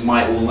you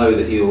might all know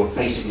that you were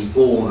basically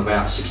born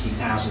about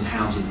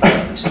 £60,000 in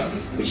debt,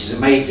 which is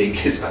amazing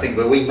because I think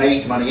we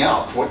made money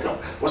up.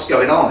 What's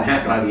going on? How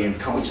can I be in?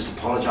 Can't we just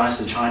apologise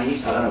to the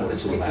Chinese? I don't know what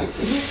it's all about.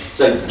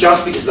 So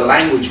just because the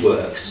language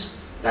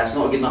works, that's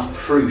not good enough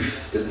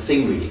proof that the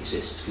thing really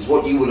exists. Because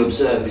what you will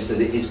observe is that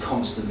it is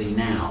constantly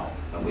now,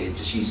 and we're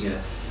just using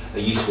a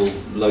useful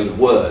load of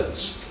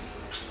words.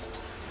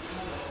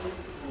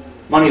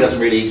 Money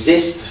doesn't really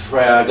exist.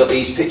 Where I got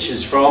these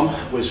pictures from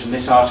was from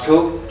this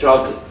article.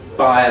 Drug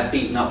buyer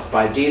beaten up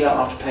by dealer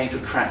after paying for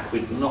crack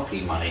with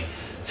Monopoly money.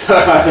 So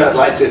I'd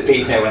like to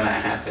be there when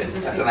that happened.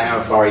 I don't know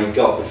how far he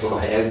got before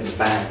they opened the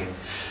bag and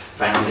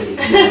found it.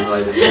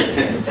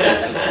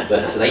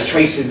 But they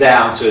traced him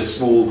down to a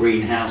small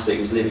green house that he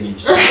was living in.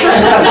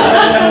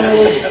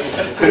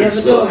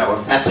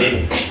 That's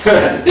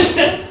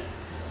it.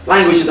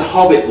 Language of the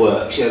Hobbit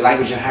works,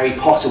 language of Harry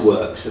Potter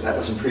works, but that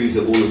doesn't prove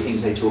that all the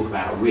things they talk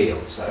about are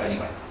real. So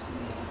anyway,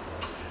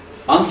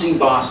 unseen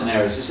bias and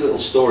errors. This is a little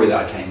story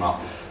that I came up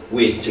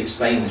with to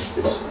explain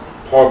this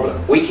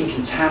problem. We can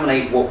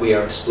contaminate what we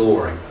are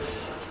exploring.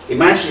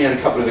 Imagine you had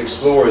a couple of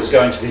explorers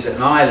going to visit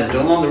an island,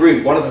 and on the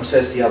route, one of them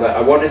says to the other,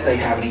 "I wonder if they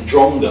have any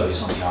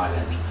drongos on the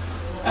island."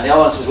 And the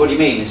other one says, "What do you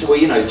mean?" They said, "Well,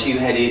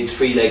 two-headed,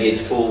 three-legged,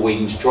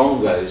 four-winged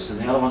drongos."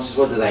 And the other one says,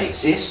 "Well, do they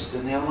exist?"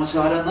 And the other one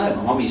says, "I don't know.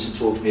 My mum used to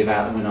talk to me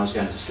about them when I was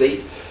going to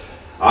sleep.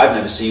 I've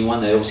never seen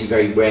one. They're obviously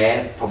very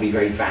rare, probably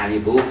very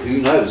valuable. Who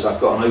knows? I've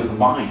got an open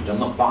mind. I'm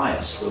not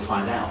biased. We'll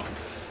find out."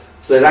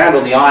 So they land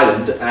on the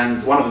island,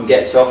 and one of them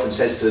gets off and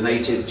says to the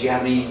native, "Do you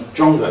have any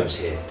drongos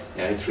here?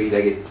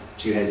 Three-legged,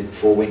 two-headed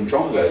four-winged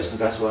drongos. And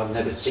the guy said, well, I've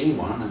never seen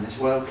one. And they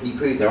said, well, can you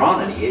prove there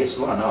aren't any here?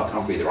 So, well, no, I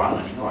can't prove there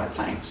aren't any. All right,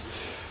 thanks.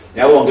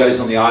 The other one goes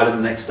on the island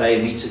the next day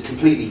and meets a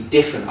completely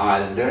different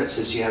islander and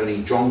says, do you have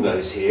any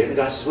drongos here? And the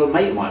guy says, well, a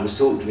mate of mine was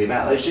talking to me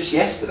about those just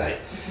yesterday.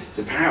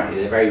 So apparently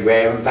they're very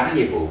rare and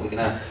valuable. We're going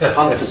to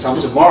hunt for some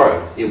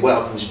tomorrow. You're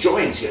welcome to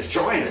join us. He goes,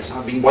 join us.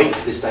 I've been waiting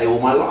for this day all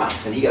my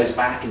life. And he goes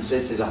back and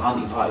says there's a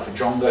hunting party for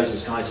drongos.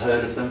 This guy's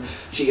heard of them.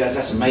 She goes,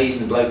 that's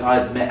amazing. The bloke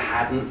I'd met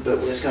hadn't, but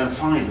let's go and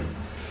find them.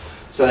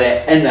 So they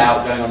end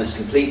up going on this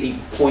completely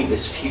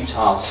pointless,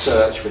 futile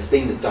search for a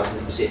thing that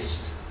doesn't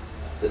exist,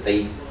 that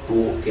they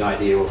brought the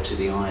idea of to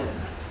the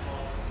island.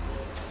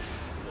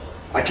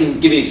 I can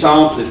give you an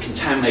example of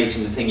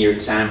contaminating the thing you're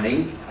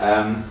examining.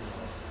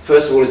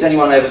 First of all, has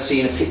anyone ever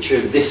seen a picture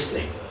of this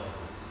thing?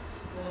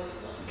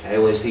 Okay,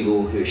 all those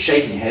people who are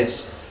shaking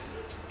heads,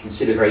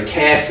 consider very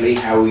carefully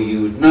how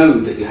you would know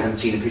that you hadn't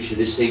seen a picture of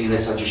this thing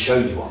unless I just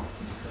showed you one.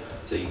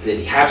 So you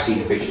clearly have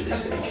seen a picture of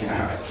this thing. All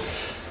right.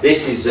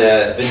 This is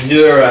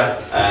Venera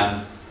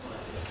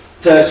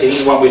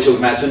 13, the one we're talking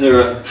about is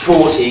Venera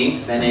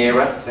 14,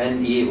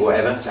 Venera,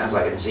 whatever, sounds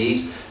like a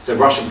disease. It's a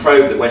Russian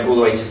probe that went all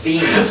the way to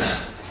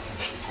Venus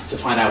to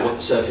find out what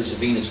the surface of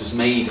Venus was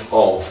made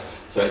of.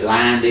 So it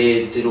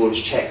landed, did all its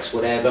checks,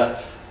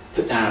 whatever,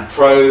 put down a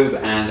probe,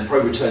 and the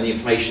probe returned the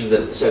information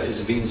that the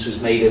surface of Venus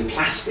was made of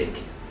plastic.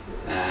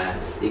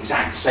 The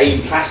exact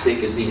same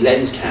plastic as the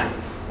lens cap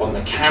on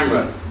the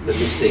camera that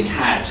this thing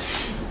had.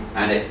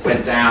 And it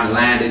went down and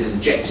landed and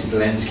ejected the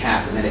lens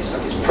cap, and then it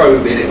stuck its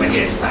probe in it and went,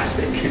 yeah, it's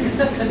plastic.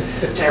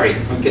 Terry,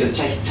 I'm going to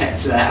take a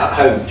test of that at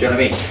home, do you know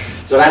what I mean?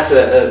 So that's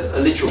a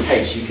literal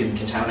case. You can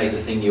contaminate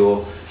the thing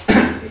you're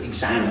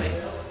examining.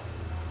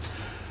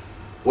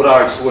 What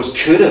our explorers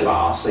could have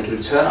asked, they could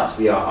have turned up to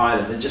the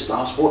island and just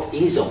asked what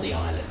is on the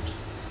island.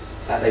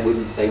 That they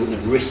wouldn't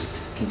have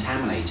risked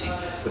contaminating.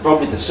 The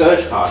problem with the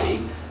search party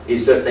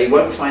is that they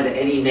won't find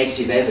any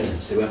negative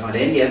evidence. They won't find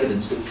any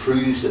evidence that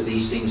proves that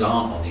these things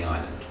aren't on the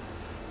island.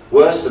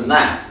 Worse than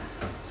that,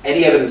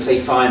 any evidence they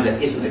find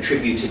that isn't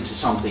attributed to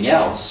something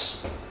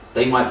else,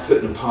 they might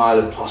put in a pile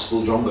of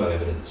possible drongo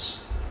evidence.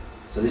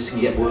 So this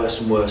can get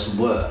worse and worse and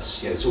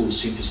worse. You know, it's all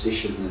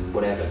superstition and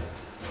whatever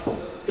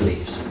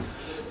beliefs.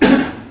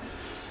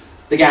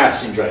 The Gareth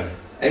syndrome.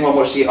 Anyone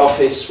watch The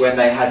Office when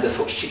they had the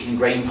Fox chicken and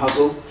grain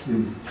puzzle?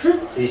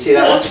 Did you see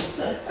that one?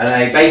 And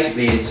they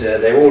basically,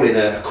 they're all in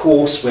a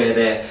course where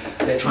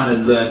they're trying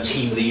to learn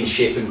team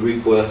leadership and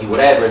group working,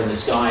 whatever. And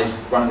this guy's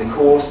running the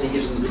course, and he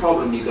gives them the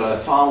problem: you've got a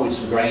farm with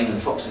some grain and a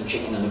fox and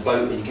chicken and a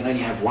boat, and you can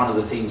only have one of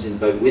the things in the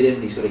boat with him.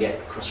 And he's got to get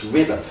across a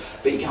river,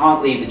 but you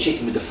can't leave the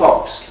chicken with the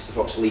fox because the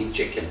fox will eat the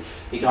chicken.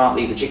 You can't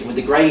leave the chicken with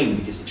the grain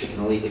because the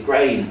chicken will eat the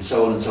grain, and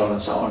so on and so on and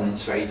so on. And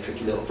it's a very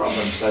tricky little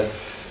problem. So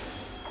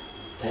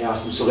they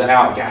ask them to sort it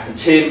out. Gareth and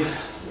Tim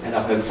end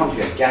up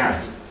overcomplicated.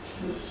 Gareth,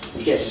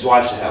 he gets his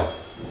wife to help.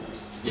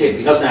 Tim,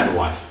 he doesn't have a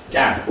wife.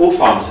 Gareth, all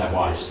farmers have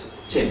wives.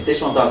 Tim,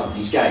 this one doesn't,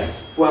 he's gay.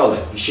 Well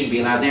then, he shouldn't be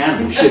allowed the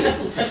animal, should he?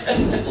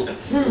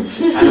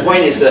 And the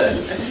point is that,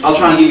 I'll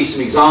try and give you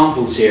some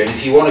examples here, and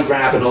if you want to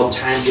grab an odd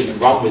tangent and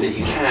run with it,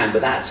 you can, but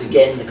that's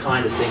again the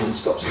kind of thing that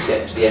stops us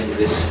getting to the end of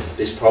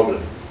this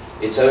problem.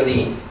 It's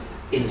only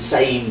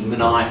insane,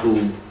 maniacal,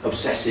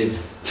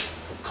 obsessive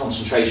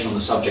concentration on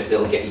the subject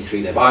that'll get you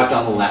through there. But I've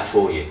done all that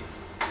for you.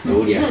 So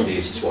all you have to do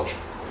is just watch.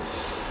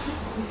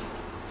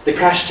 The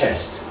crash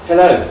test.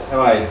 Hello, how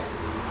are you?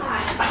 Hi.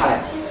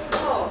 Hi.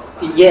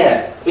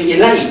 Yeah, but you're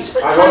late.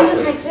 But time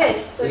doesn't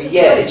exist. So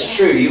yeah, it's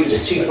true. You were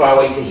just too far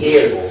away to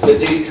hear it all. But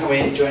do come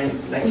in, join,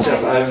 make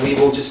yourself. We've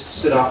all just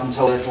stood up and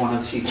told everyone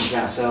a few things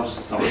about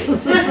ourselves. Not really. You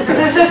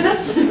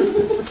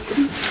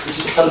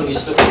just tell them your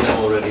stuff in them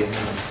already.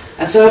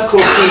 And so, of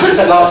course, Jesus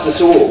loves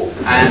us all.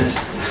 And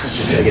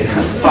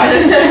right.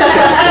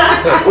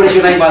 What is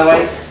your name, by the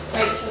way?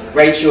 Rachel.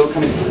 Rachel,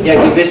 come in.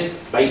 Yeah, we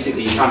missed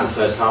basically kind of the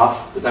first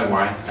half, but don't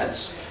worry.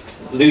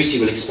 Lucy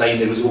will explain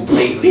that it was all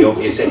blatantly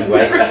obvious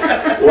anyway.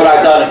 What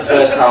I've done in the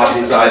first half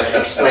is I've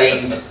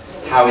explained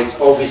how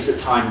it's obvious that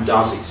time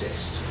does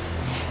exist.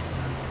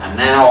 And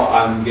now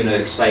I'm going to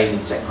explain in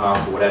the second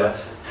half or whatever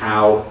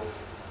how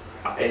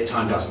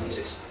time doesn't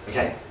exist.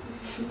 Okay?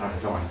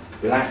 Alright, come on.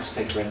 Relax,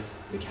 take a breath,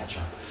 we catch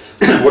up.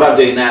 What I'm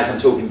doing now is I'm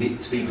talking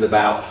to people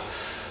about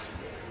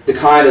the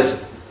kind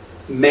of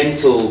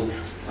mental,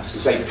 I was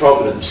going to say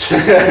problems.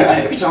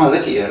 Every time I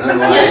look at you, I don't know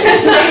why.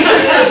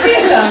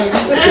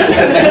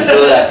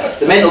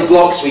 The mental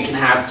blocks we can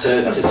have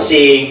to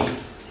seeing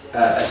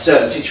a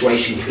certain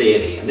situation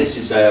clearly. And this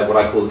is what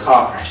I call the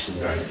car crash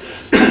syndrome.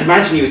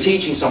 Imagine you were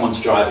teaching someone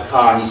to drive a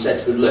car and you said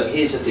to them, look,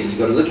 here's the thing, you've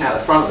got to look out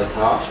the front of the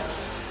car.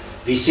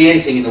 If you see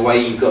anything in the way,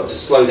 you've got to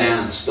slow down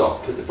and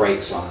stop, put the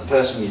brakes on. And the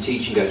person you're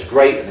teaching goes,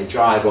 great, and they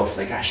drive off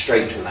and they crash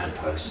straight to a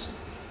lamppost.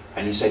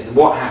 And you say to them,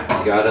 what happened?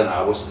 You go, I don't know,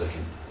 I wasn't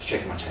looking, just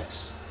checking my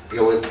texts. You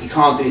go, well, you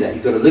can't do that.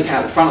 You've got to look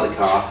out the front of the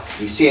car.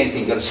 If you see anything,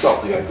 you've got to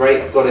stop. And they go,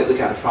 great, I've got it,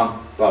 look out the front,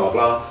 blah, blah,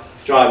 blah.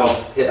 Drive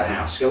off, hit the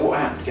house. You go, what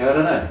happened? You go, I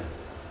don't know.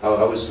 Oh,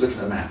 I was looking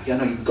at the map. You go,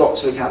 no, you've got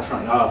to look out the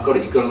front. You go, oh, I've got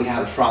it. You've got to look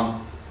out the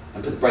front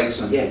and put the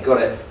brakes on. Yeah, got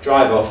it.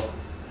 Drive off.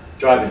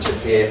 Drive into a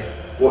pier.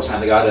 What's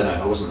happening? I don't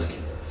know. I wasn't looking.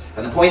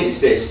 And the point is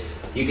this: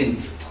 you can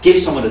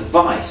give someone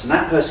advice, and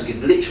that person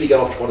could literally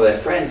go off to one of their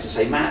friends and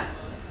say, Matt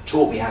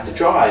taught me how to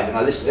drive, and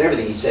I listened to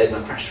everything he said, and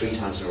I crashed 3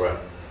 times in a row.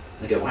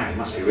 And they go, wow, he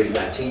must be a really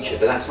bad teacher.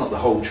 But that's not the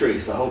whole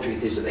truth. The whole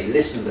truth is that they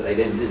listened, but they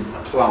then didn't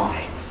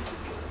apply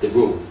the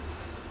rule.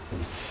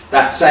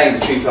 That saying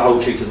the truth, the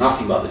whole truth, and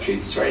nothing but the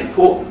truth is very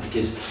important,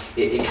 because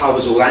it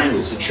covers all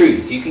angles. The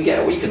truth, you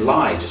can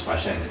lie just by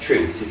saying the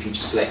truth if you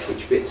just select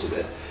which bits of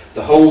it.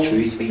 The whole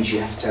truth means you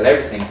have to tell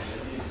everything,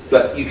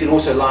 but you can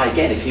also lie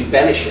again if you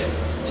embellish it.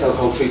 Tell the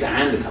whole truth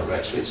and the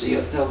correct truth. So you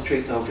have to tell the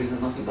truth,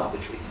 and nothing but the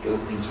truth. You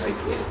got things very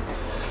clear.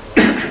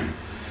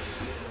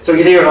 So we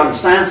can hear and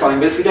understand something,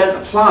 but if we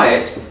don't apply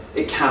it,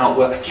 it cannot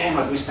work. Again,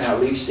 I've missed out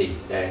Lucy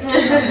there.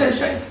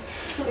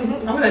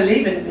 I'm going to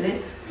leave in a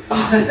minute.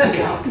 Oh,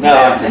 God. No,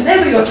 I'm just... And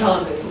then we got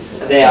time.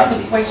 They're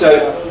empty.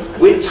 So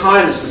with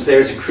timelessness, there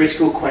is a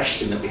critical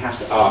question that we have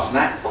to ask, and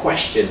that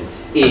question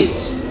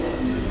is,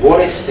 what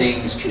if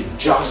things could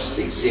just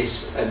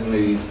exist and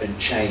move and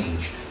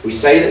change? We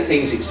say that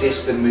things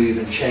exist and move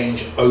and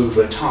change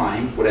over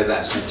time, whatever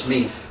that's meant to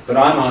mean, but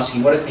I'm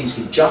asking, what if things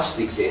could just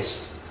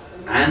exist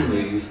and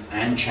move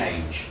and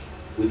change?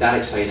 Would that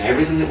explain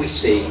everything that we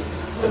see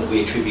and that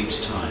we attribute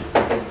to time?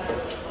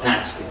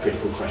 That's the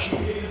critical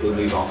question. We'll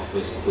move on.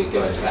 We'll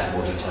go into that in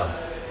more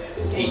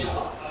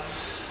detail.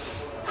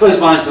 Closed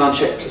minds and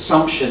unchecked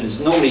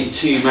assumptions. Normally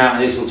 2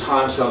 mountaineers will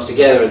tie themselves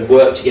together and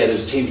work together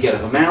as a team to get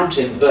up a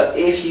mountain, but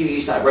if you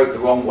use that rope the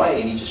wrong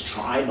way and you just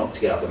try not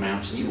to get up the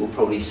mountain, you will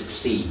probably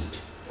succeed.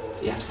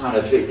 So you have to kind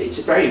of,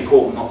 it's very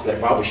important not to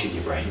let rubbish in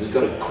your brain. You've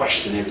got to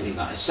question everything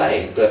that I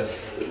say, but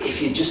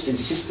if you're just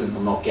insistent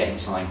on not getting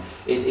something,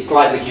 it's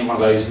like looking at one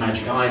of those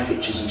magic eye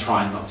pictures and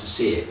trying not to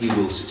see it. You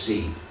will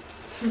succeed.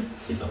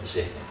 You'll not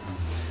see it.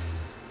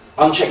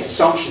 Unchecked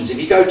assumptions. If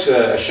you go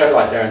to a show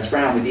like Darren's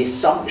Brown with the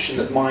assumption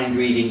that mind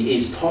reading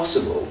is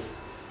possible,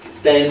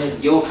 then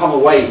you'll come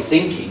away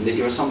thinking that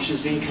your assumption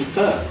has been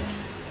confirmed.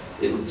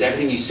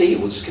 Everything you see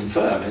will just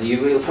confirm, and you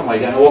will come away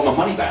going, I want my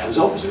money back. It was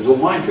obvious, it was all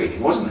mind reading,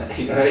 wasn't it?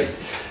 You know?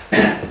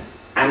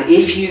 And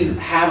if you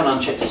have an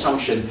unchecked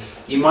assumption,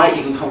 you might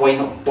even come away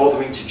not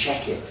bothering to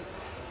check it.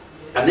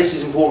 And this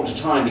is important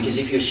to time, because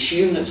if you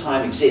assume that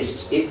time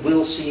exists, it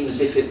will seem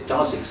as if it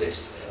does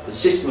exist. The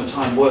system of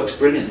time works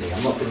brilliantly,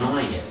 I'm not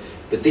denying it.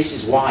 But this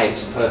is why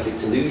it's a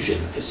perfect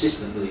illusion, a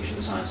persistent illusion,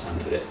 as Einstein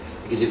put it.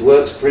 Because it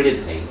works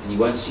brilliantly, and you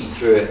won't see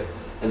through it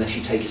unless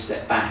you take a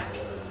step back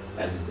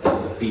and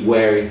be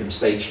wary of the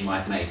mistakes you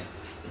might make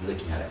in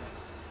looking at it.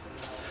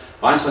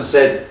 Einstein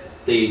said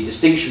the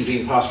distinction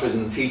between the past,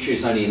 present, and future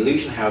is only an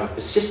illusion, however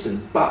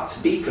persistent, but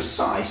to be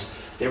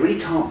precise, there really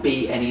can't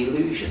be any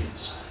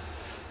illusions.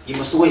 You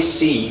must always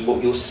see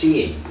what you're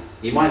seeing.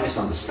 You might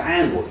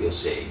misunderstand what you're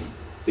seeing,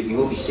 but you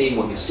will be seeing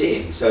what you're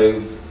seeing.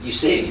 So you're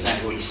seeing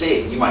exactly what you're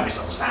seeing. You might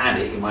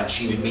misunderstand it, you might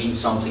assume it means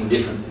something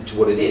different to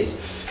what it is.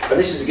 But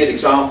this is a good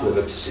example of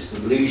a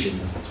persistent illusion.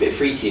 It's a bit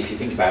freaky if you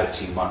think about it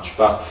too much,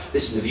 but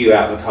this is the view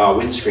out of a car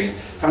windscreen.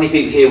 How many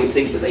people here would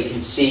think that they can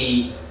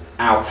see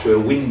out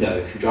through a window?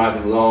 If you're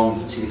driving along, you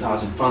can see the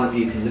cars in front of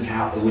you, you can look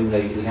out the window,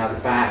 you can look out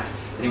the back.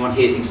 Anyone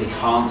here thinks they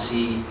can't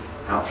see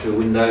out through a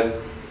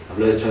window? I've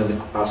learned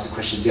to ask the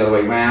questions the other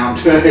way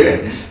around.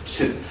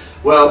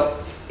 Well,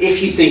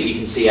 if you think you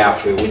can see out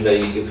through a window,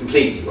 you're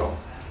completely wrong.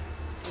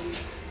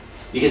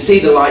 You can see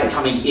the light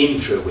coming in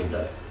through a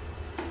window,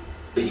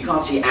 but you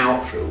can't see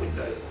out through a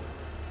window.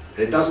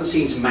 And it doesn't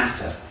seem to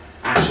matter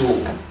at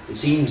all. It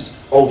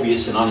seems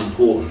obvious and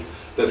unimportant.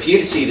 But for you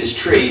to see this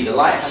tree, the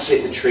light has to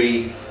hit the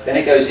tree, then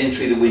it goes in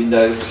through the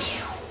window,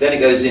 then it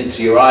goes in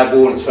through your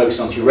eyeball and it's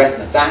focused onto your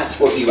retina. That's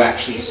what you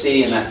actually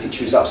see, and that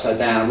picture is upside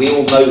down. We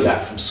all know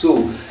that from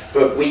school,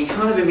 but we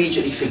kind of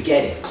immediately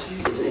forget it.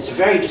 It's a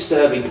very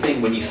disturbing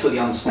thing when you fully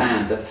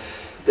understand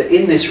that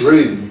in this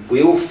room,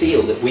 we all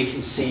feel that we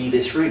can see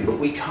this room, but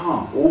we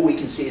can't. All we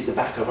can see is the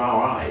back of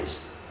our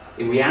eyes.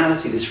 In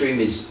reality, this room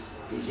is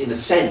in a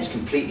sense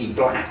completely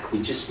black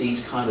with just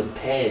these kind of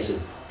pairs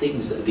of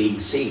things that are being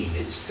seen.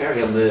 It's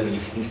very unnerving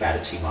if you think about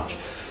it too much.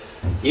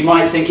 You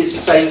might think it's the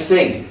same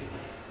thing.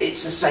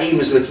 It's the same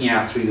as looking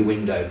out through the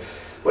window.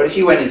 Well, if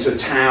you went into a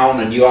town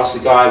and you asked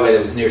the guy where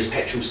there was the nearest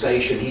petrol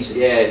station, he said,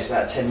 yeah, it's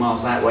about 10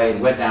 miles that way, and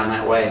he went down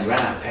that way and he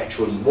ran out of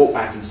petrol, and he walked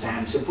back into town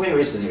and he said, where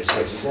is the nearest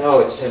petrol? He said, oh,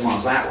 it's 10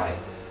 miles that way.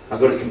 I've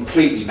got it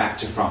completely back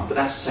to front, but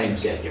that's the same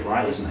as getting it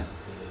right, isn't it?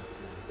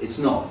 It's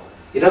not.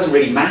 It doesn't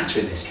really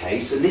matter in this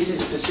case, and this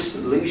is a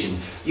persistent illusion.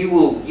 You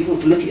will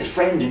look at your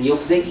friend and you'll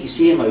think you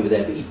see him over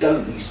there, but you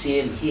don't, you see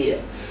him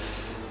here.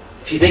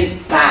 If you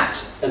think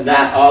that and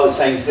that are the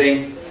same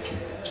thing,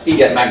 you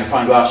get a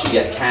magnifying glass, you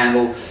get a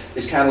candle.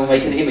 This candle will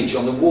make an image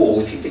on the wall.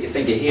 If you put your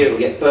finger here, it will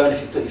get burned.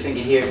 If you put your finger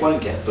here, it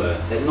won't get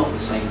burned. They're not the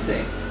same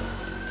thing.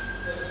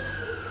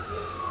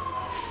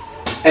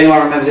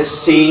 Anyone remember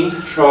this scene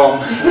from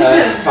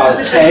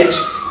Father Ted?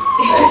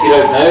 If you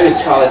don't know,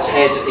 it's Father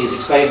Ted is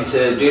explaining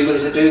to Dougal.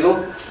 Is it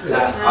Dougal?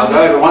 I'll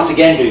go over once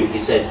again, Dougal. He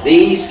says,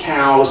 these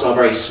cows are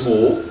very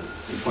small.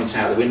 He points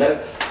out the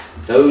window.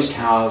 Those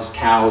cows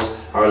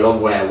are a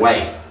long way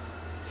away.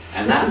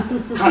 And that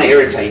kind of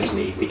irritates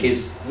me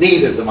because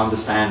neither of them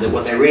understand that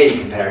what they're really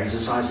comparing is the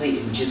size of the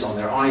images on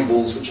their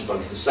eyeballs, which are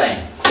both the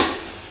same.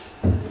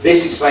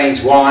 This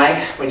explains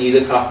why, when you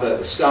look up at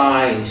the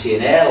sky and you see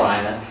an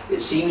airliner, it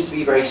seems to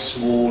be very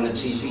small and it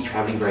seems to be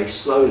travelling very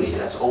slowly.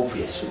 That's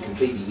obvious, we're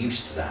completely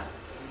used to that.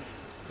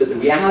 But the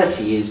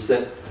reality is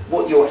that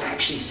what you're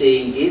actually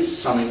seeing is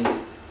something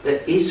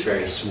that is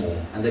very small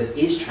and that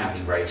is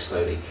travelling very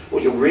slowly.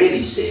 What you're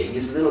really seeing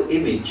is a little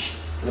image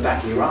in the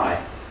back of your eye,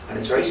 and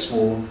it's very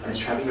small and it's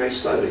travelling very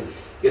slowly.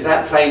 If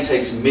that plane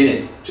takes a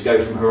minute to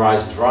go from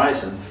horizon to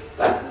horizon,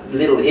 that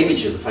little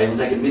image of the plane will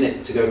take a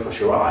minute to go across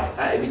your eye.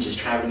 That image is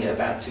travelling at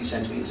about 2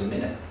 centimetres a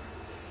minute.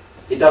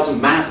 It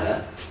doesn't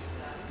matter.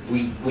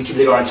 We can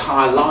live our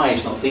entire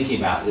lives not thinking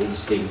about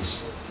these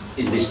things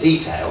in this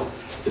detail,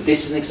 but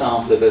this is an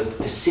example of a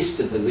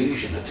persistent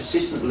illusion. A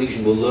persistent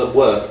illusion will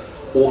work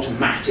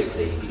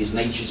automatically because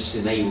nature just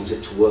enables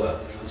it to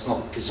work. It's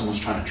not because someone's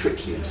trying to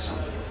trick you into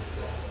something.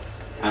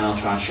 And I'll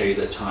try and show you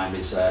that time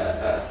is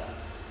that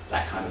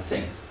kind of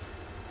thing.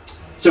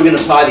 So we're going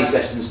to apply these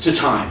lessons to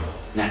time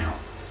now.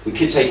 We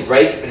could take a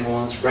break if anyone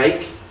wants a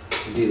break. We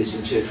can do this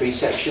in 2 or 3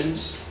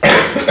 sections.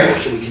 Or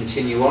shall we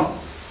continue on?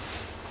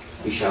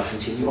 We shall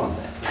continue on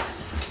then.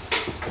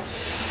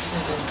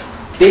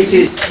 This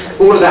is,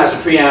 all of that is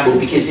a preamble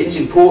because it's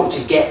important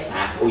to get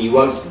that or you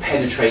won't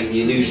penetrate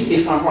the illusion.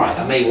 If I'm right,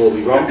 I may well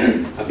be wrong.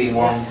 I've been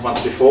wrong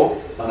once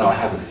before. Oh no, I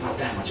haven't. Oh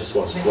damn, I just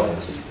was.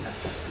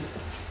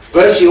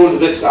 Virtually all of the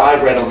books that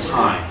I've read on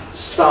time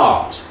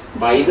start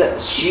by either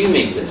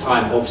assuming that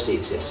time obviously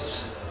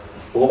exists,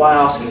 or by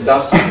asking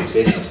does time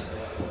exist,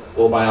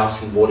 or by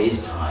asking what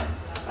is time.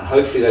 And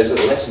hopefully those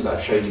little lessons that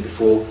I've shown you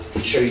before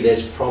can show you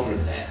there's a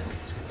problem there.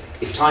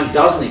 If time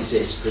doesn't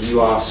exist and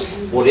you ask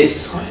what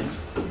is time,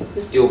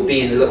 you'll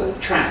be in a little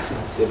trap.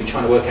 You'll be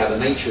trying to work out the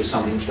nature of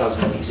something that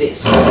doesn't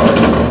exist.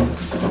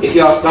 If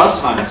you ask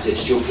does time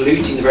exist, you're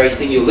polluting the very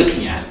thing you're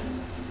looking at.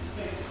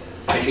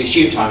 And if you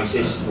assume time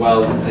exists,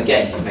 well,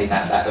 again, you've made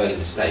that early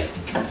mistake.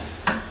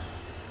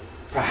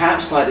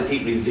 Perhaps like the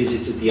people who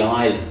visited the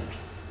island,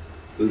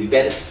 it would be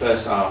better to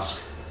first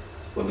ask,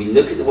 when we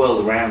look at the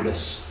world around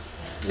us,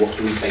 what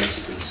do we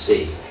basically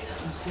see?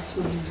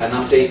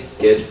 Enough, Dee?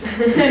 Good.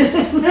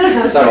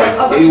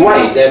 Sorry, if you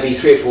wait, there'll be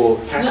 3 or 4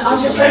 passages I'm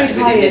just coming out very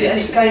within tired and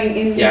minutes. it's going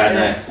in. Yeah,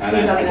 I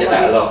know. I get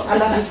that a lot. I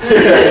love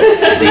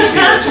it. These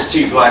people are just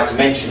too polite to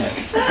mention it.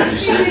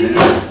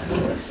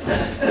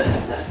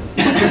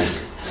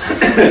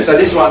 So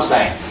this is what I'm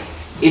saying.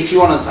 If you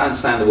want to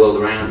understand the world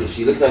around you, if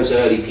you look at those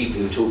early people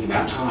who were talking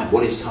about time,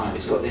 what is time?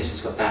 It's got this,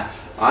 it's got that.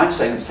 I'm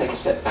saying let's take a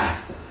step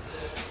back.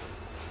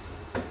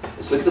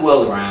 Let's look at the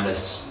world around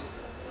us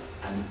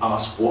and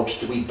ask what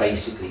do we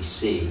basically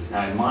see?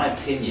 Now in my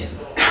opinion,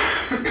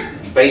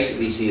 you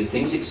basically see that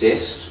things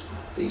exist,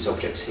 these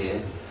objects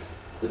here,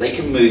 that they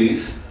can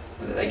move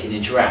and that they can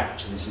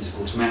interact. And this is of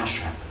course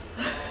Mousetrap.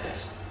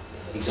 Best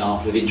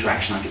example of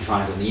interaction I could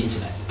find on the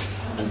internet.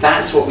 And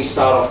that's what we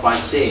start off by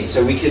seeing.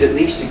 So we could at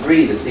least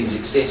agree that things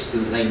exist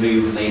and that they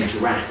move and they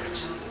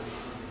interact.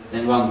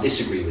 Then one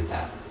disagree with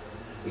that.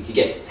 We could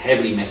get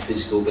heavily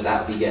metaphysical, but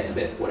that would be getting a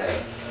bit,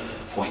 whatever,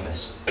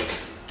 pointless.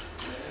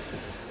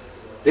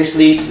 This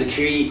leads to the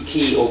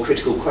key or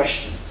critical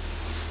question.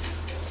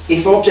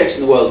 If objects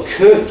in the world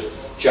could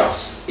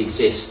just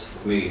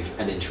exist, move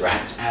and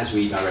interact as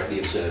we directly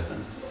observe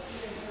them,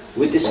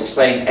 would this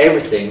explain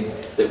everything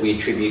that we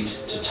attribute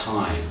to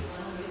time?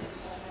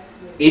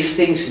 If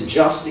things can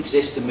just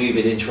exist and move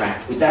and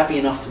interact, would that be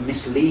enough to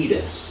mislead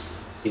us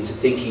into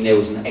thinking there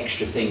was an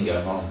extra thing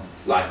going on,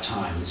 like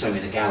time? And so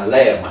that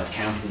Galileo might have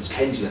counted his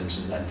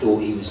pendulums and thought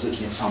he was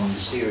looking at some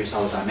mysterious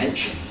other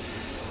dimension.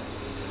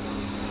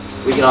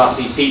 We can ask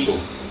these people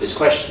this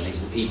question.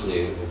 These are the people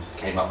who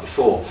came up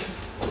before.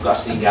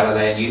 Augustine,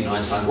 Galileo, Newton,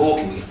 Einstein,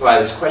 Hawking. We can apply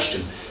this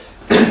question.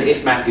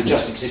 If matter could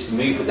just exist and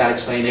move, would that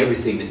explain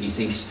everything that you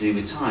think is to do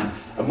with time?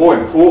 A more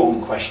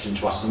important question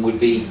to us then would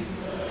be,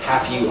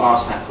 have you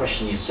asked that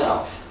question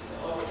yourself?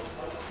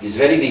 Because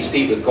if any of these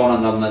people have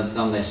gone and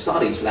done their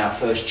studies without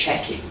first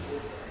checking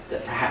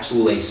that perhaps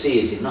all they see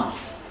is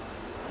enough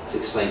to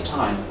explain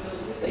time,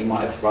 they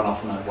might have run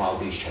off on a wild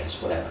goose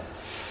chase, whatever.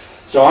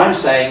 So I'm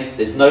saying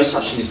there's no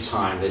such thing as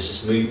time, there's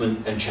just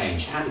movement and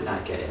change. How did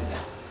that get in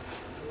there?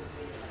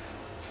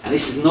 And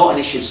this is not an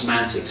issue of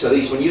semantics. So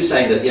when you're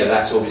saying that, yeah,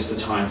 that's obvious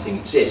the time thing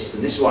exists,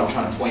 and this is what I'm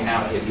trying to point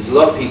out here, because a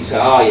lot of people say,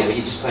 oh yeah, but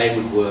you're just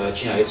playing with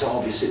words, you know, it's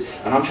obvious.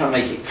 And I'm trying to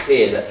make it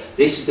clear that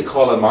this is the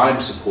column I'm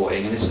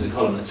supporting, and this is the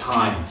column that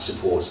time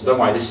supports. And don't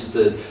worry,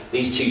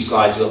 these 2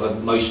 slides have got the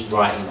most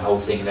writing in the whole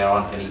thing, and there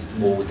aren't any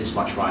more with this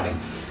much writing.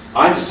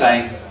 I'm just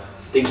saying,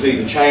 things move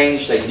and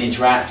change, they can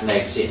interact, and they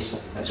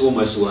exist. That's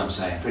almost all I'm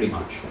saying, pretty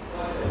much.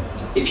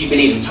 If you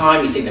believe in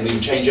time, you think they move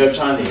and change over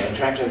time, they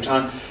interact over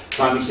time.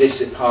 Time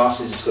exists, it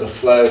passes, it's got a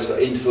flow, it's got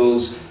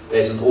intervals,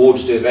 there's an order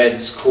to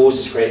events,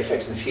 causes create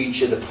effects in the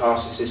future, the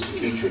past exists, the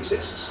future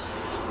exists.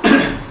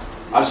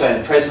 I'm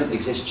saying the present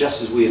exists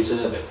just as we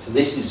observe it. So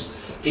this is,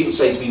 people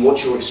say to me,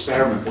 what's your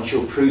experiment, what's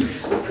your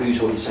proof that proves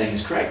what you're saying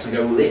is correct? And I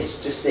go, well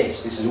this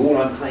is all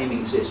I'm claiming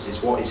exists,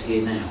 is what is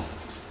here now.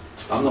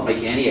 I'm not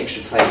making any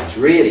extra claims.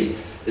 Really,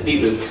 the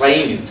people who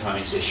claim that time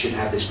exists should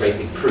have this great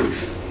big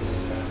proof.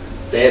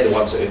 They're the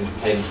ones that are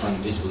claiming something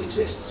invisible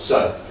exists.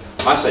 So,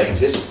 I'm saying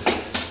exists.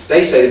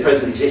 They say the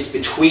present exists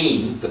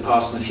between the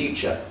past and the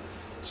future.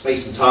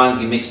 Space and time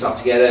can be mixed up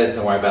together.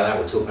 Don't worry about that,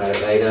 we'll talk about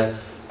it later.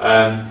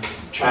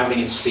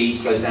 Travelling at speed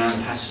slows down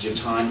the passage of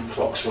time.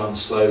 Clocks run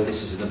slow.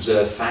 This is an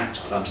observed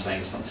fact, but I'm saying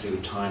it's not to do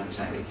with time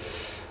exactly.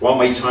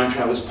 One-way time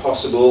travel is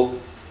possible.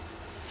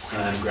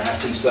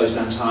 Gravity slows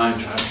down time.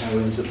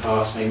 Travel into the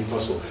past may be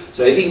possible.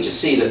 So if you can just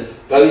see that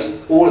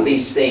all of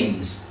these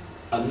things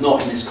are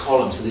not in this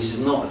column, so this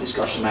is not a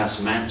discussion about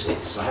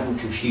semantics. I haven't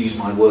confused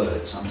my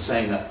words. I'm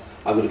saying that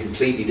I've got a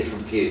completely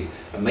different view,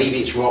 and maybe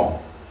it's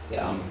wrong.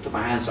 Yeah, put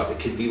my hands up. It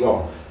could be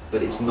wrong,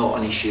 but it's not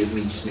an issue of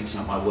me just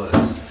mixing up my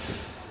words.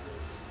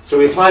 So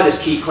we apply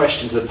this key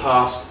question to the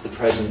past, the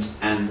present,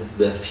 and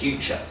the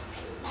future.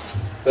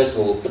 First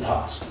of all, the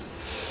past.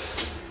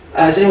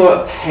 Has anyone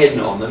got a pen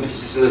on them?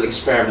 Because it's a little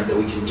experiment that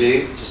we can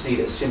do. Just need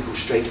a simple,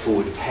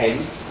 straightforward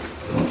pen.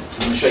 I'm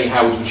going to show you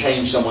how we can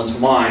change someone's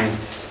mind.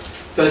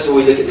 First of all,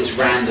 we look at this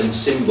random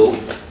symbol.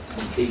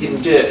 You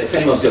can do it, if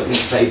anyone's got a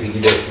piece of paper, you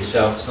can do it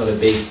yourself. It's not a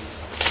big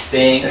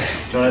thing.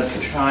 Do you want to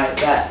try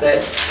that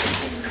there?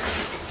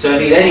 So I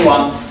need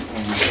anyone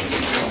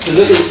to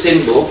look at the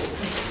symbol.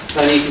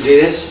 Tony, you can do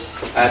this.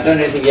 Don't do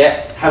anything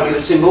yet. Have a look at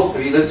the symbol.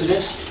 Have you looked at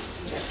it?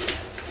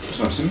 It's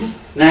not a symbol.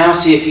 Now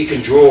see if you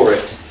can draw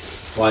it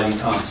while you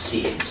can't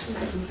see it.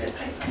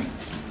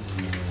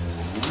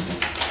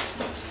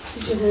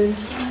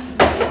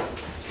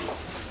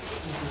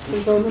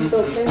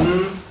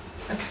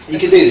 You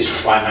can do this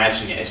just by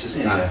imagining it. It's just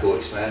an thought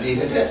experiment. You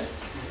can do it.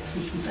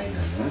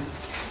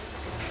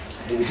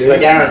 So I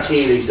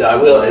guarantee, Lisa, I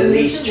will at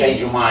least change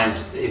your mind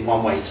in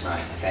one way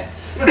tonight. Okay.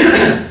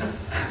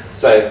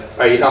 So,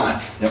 are you done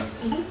that? Yep.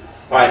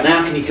 Alright,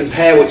 now can you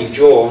compare what you've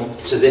drawn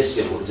to this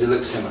symbol? Does it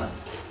look similar?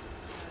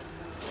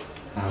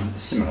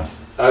 Similar.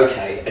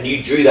 Okay, and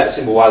you drew that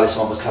symbol while this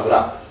one was covered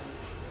up?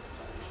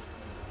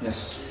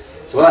 Yes.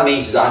 So what that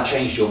means is that I've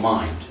changed your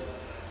mind.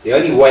 The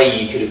only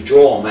way you could have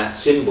drawn that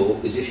symbol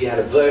is if you had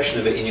a version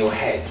of it in your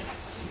head,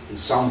 in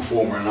some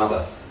form or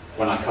another,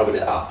 when I covered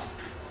it up.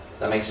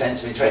 That makes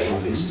sense? I mean, it's very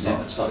obvious,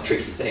 it's not a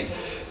tricky thing.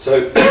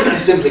 So, a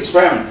simple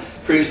experiment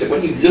proves that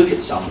when you look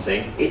at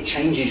something, it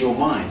changes your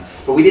mind.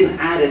 But we didn't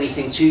add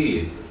anything to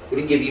you. We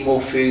didn't give you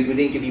more food, we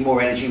didn't give you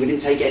more energy, we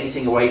didn't take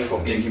anything away from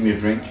you. Didn't give me a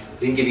drink.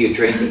 We didn't give you a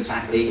drink,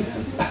 exactly.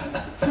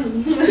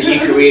 But you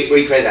could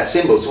recreate that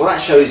symbol. So what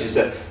that shows is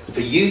that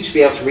for you to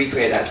be able to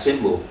recreate that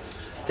symbol,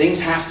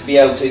 things have to be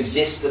able to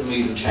exist and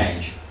move and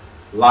change.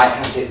 Light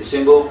has to hit the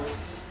symbol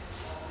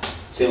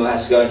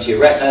has to go into your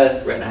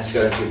retina has to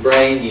go into your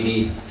brain, you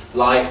need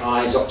light,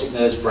 eyes, optic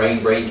nerves, brain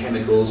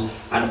chemicals,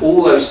 and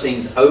all those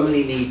things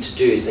only need to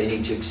do is they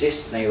need to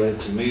exist, and they need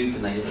to move,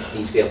 and they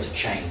need to be able to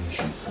change.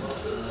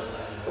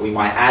 We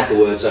might add the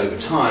words over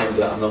time,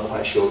 but I'm not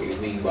quite sure what you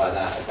mean by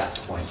that at that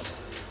point.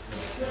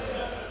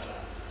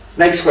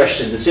 Next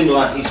question, the symbol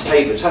on a piece of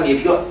paper. Tony,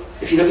 if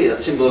you look at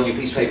that symbol on your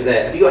piece of paper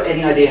there, have you got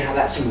any idea how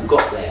that symbol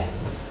got there?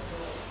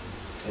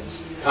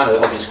 It's kind of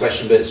an obvious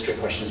question, but it's a trick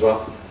question as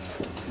well.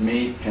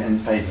 Me,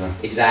 pen, paper.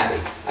 Exactly.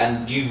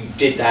 And you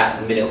did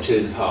that a minute or two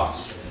in the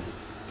past.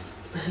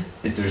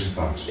 If there is a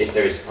past. If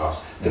there is a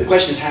past. But the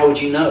question is, how would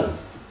you know?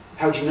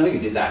 How would you know you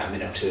did that a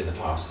minute or two in the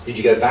past? Did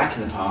you go back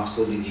in the past,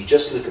 or did you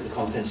just look at the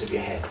contents of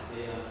your head?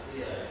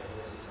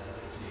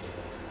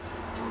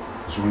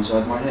 It's all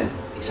inside my head.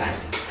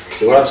 Exactly.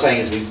 So what I'm saying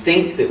is we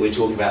think that we're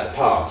talking about the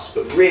past,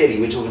 but really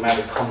we're talking about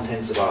the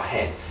contents of our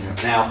head. Yeah.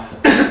 Now,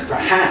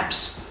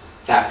 perhaps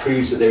that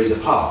proves that there is a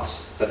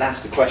past, but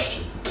that's the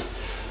question.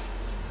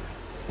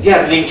 If you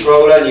had an ink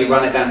roller and you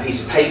run it down a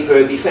piece of paper,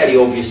 it'd be fairly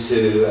obvious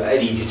to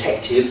any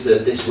detective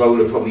that this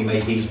roller probably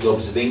made these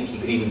blobs of ink. You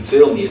could even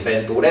film the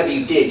event, but whatever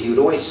you did, you would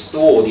always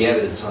store the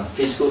evidence on a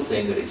physical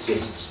thing that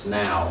exists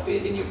now, be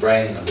it in your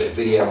brain, on a bit of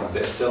video, on a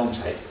bit of film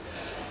tape.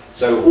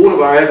 So all of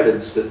our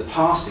evidence that the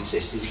past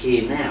exists is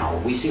here now.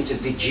 We seem to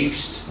have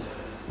deduced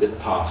that the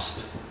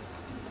past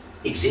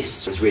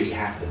exists, has really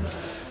happened.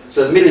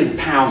 So the £1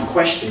 million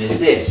question is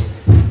this: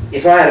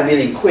 if I had £1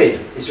 million,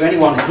 is there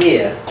anyone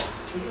here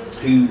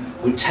who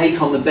would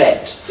take on the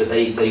bet that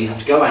they have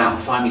to go out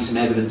and find me some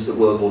evidence that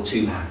World War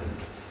II happened?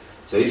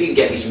 So if you can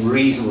get me some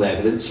reasonable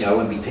evidence, I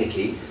won't be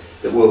picky,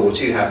 that World War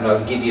II happened, I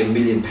would give you £1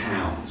 million.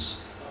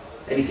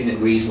 Anything that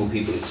reasonable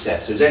people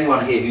accept. So is there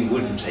anyone here who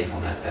wouldn't take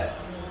on that bet?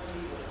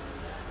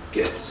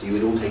 Good, so you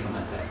would all take on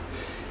that bet.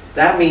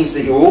 That means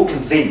that you're all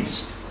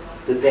convinced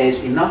that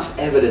there's enough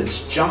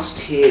evidence just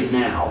here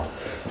now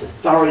to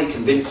thoroughly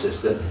convince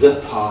us that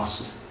the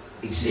past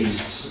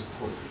exists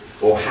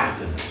or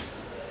happened.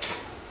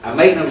 And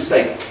make no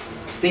mistake,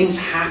 things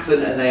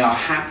happen and they are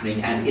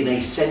happening, and in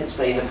a sense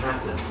they have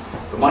happened.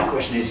 But my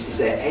question is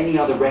there any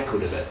other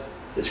record of it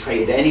that's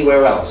created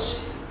anywhere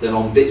else than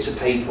on bits of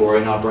paper or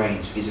in our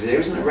brains? Because if there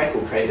isn't a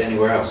record created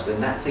anywhere else, then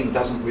that thing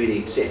doesn't really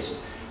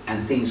exist.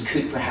 And things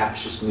could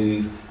perhaps just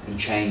move and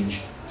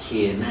change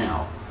here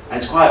now. And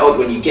it's quite odd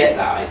when you get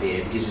that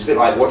idea, because it's a bit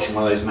like watching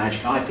one of those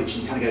magic eye pictures,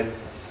 and you kind of go,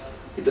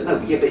 Yeah,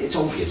 but it's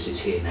obvious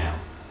it's here now.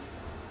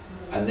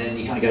 And then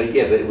you kind of go,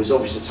 yeah, but it was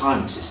obvious that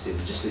time existed.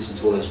 Just listen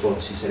to all those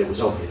gods who said it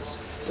was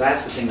obvious. So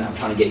that's the thing that I'm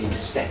trying to get you to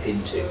step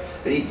into.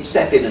 And you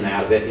step in and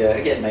out of it, yeah,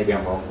 again, maybe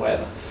I'm wrong,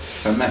 whatever.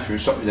 Matthew,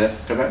 stop you there.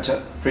 Go back to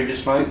that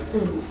previous slide.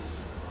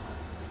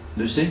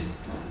 Lucy,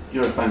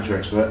 you're a founder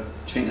expert.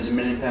 Do you think there's £1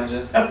 million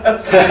here?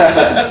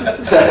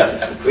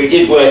 We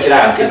did work it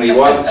out, didn't we?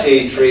 1,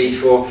 2, 3,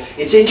 4.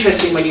 It's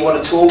interesting when you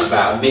want to talk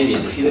about a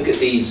million. If you look at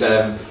these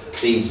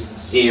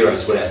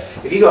zeros, whatever.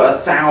 If you've got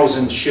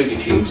 1,000 sugar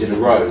cubes in a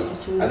row,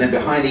 and then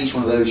behind each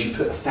one of those you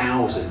put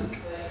 1,000,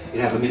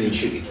 you'd have 1,000,000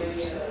 sugar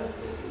cubes.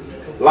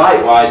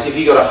 Likewise, if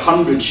you've got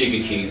 100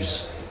 sugar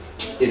cubes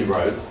in a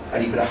row,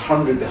 and you put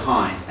 100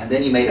 behind, and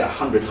then you made it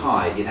 100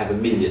 high, you'd have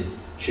 1,000,000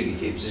 sugar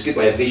cubes. It's a good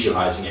way of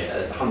visualising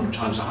it. 100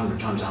 times 100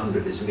 times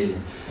 100 is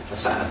 1,000,000. I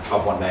sat in a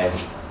pub one day and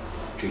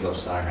drew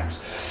lots of diagrams.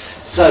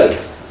 So,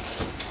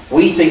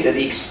 we think that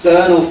the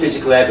external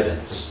physical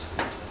evidence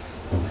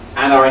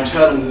and our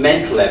internal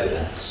mental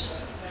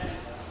evidence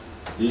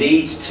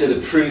leads to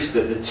the proof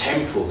that the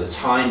temporal, the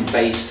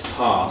time-based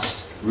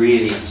past,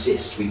 really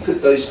exists. We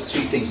put those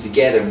two things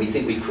together and we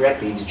think we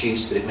correctly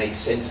deduce that it makes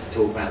sense to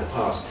talk about the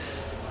past.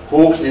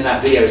 Hawking in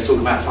that video is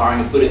talking about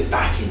firing a bullet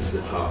back into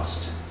the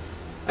past.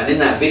 And in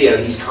that video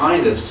he's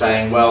kind of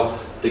saying, well,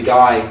 the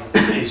guy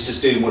is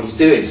just doing what he's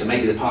doing, so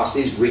maybe the past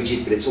is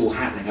rigid, but it's all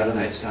happening. I don't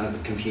know, it's kind of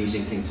a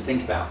confusing thing to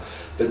think about.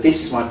 But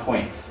this is my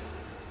point.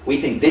 We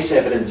think this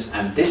evidence,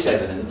 and this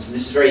evidence, and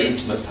this is very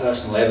intimate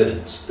personal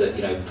evidence that,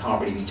 you know,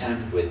 can't really be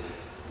tampered with,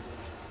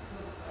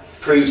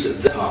 proves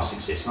that the past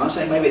exists. And I'm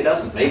saying maybe it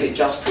doesn't. Maybe it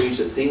just proves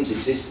that things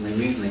exist and they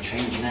move and they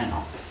change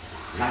now.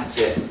 That's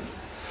it.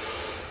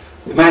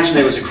 Imagine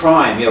there was a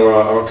crime, you know,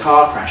 or a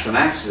car crash or an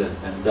accident,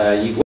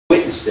 and you've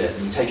witnessed it,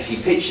 and you take a few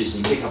pictures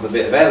and you pick up a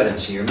bit of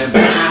evidence and you remember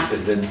what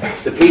happened, and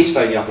the police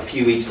phone you up a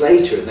few weeks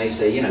later and they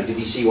say, you know, did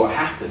you see what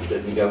happened?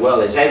 And you go, well,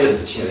 there's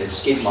evidence, you know, there's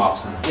skid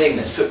marks on the thing,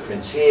 there's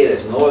footprints here,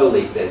 there's an oil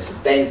leak, there's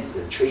a dent,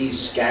 the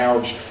tree's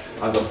gouged,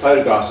 I've got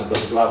photographs, I've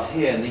got the glove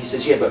here. And he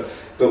says, yeah,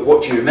 but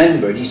what do you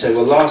remember? And you say,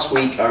 well, last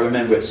week I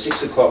remember at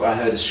 6 o'clock I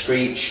heard a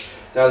screech,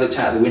 then I looked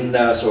out the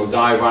window, I saw a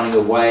guy running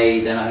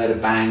away, then I heard a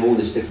bang, all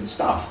this different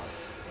stuff.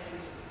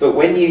 But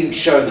when you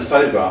show him the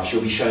photographs,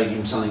 you'll be showing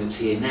him something that's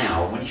here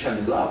now. When you show him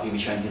the glove, you'll be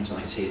showing him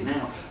something that's here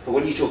now. But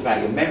when you talk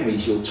about your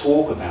memories, you'll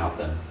talk about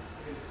them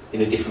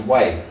in a different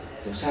way.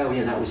 You'll say, oh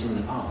yeah, that was in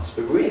the past.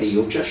 But really,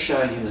 you're just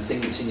showing him the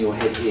thing that's in your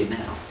head here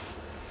now.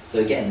 So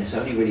again, this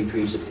only really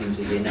proves that things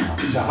are here now.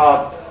 It's a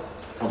hard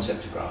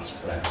concept to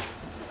grasp, whatever.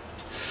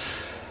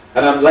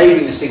 And I'm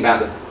labelling this thing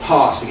about the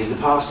past because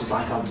the past is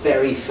like our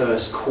very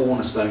first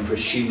cornerstone for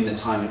assuming that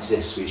time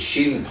exists. We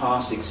assume the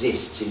past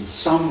exists in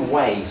some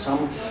way,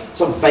 some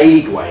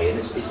vague way, and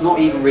it's not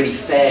even really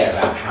fair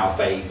about how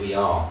vague we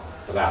are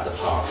about the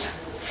past.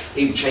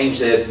 People change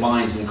their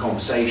minds in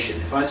conversation.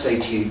 If I say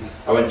to you,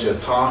 I went to a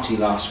party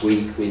last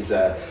week with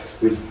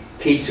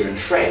Peter and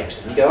Fred,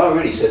 and you go, oh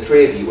really, so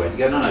 3 of you went?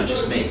 You go, no,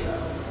 just me.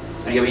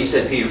 And you go, well, you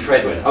said Peter and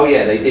Fred went. Oh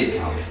yeah, they did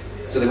come.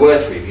 So there were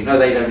 3 of you. No,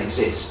 they don't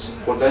exist.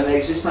 What, don't they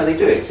exist? No, they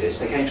do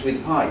exist. They came to be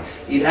the party.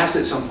 You'd have to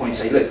at some point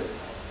say, look,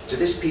 do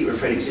this Peter and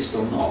Fred exist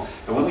or not?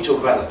 And when we talk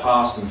about the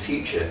past and the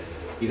future,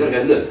 you've got to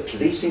go, look, do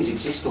these things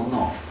exist or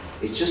not?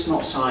 It's just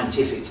not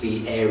scientific to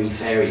be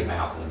airy-fairy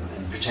about them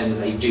and pretend that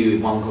they do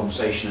in one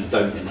conversation and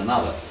don't in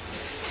another.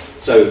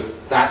 So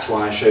that's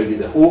why I showed you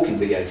the Hawking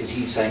video, because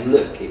he's saying,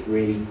 look, it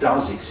really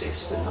does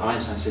exist. And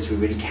Einstein says we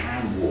really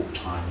can warp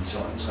time and so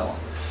on and so on.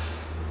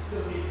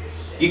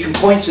 You can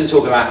point to and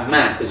talk about a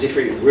map as if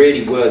it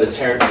really were the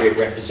territory it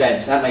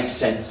represents. That makes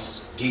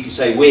sense. You can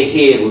say, we're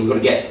here, we've got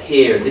to get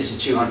here, and this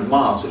is 200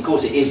 miles. But of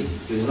course it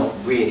isn't. We're not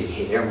really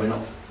here, and we're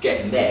not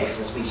getting there, because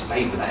it's a piece of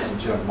paper that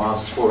isn't 200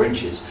 miles, it's 4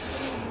 inches.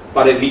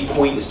 But it'd be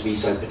pointless to be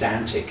so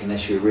pedantic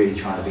unless you're really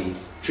trying to be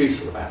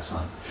truthful about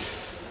something.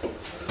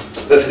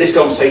 But for this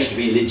conversation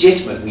to be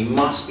legitimate, we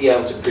must be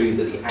able to prove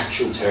that the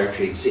actual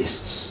territory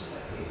exists.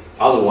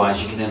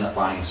 Otherwise, you can end up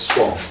buying a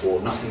swamp or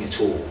nothing at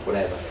all,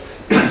 whatever.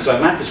 So a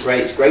map is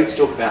great, it's great to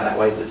talk about that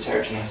way, but the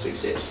territory has to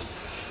exist.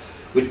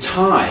 With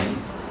time,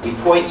 we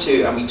point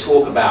to and we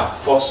talk about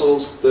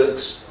fossils,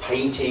 books,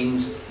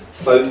 paintings,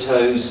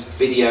 photos,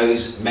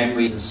 videos,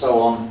 memories, and so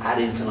on,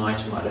 ad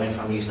infinitum. I don't know if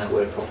I'm using that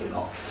word properly or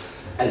not.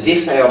 As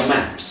if they are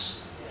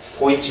maps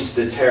pointing to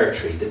the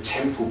territory, the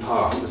temporal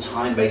past, the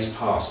time-based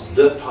past,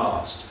 the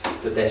past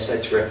that they're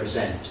said to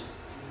represent.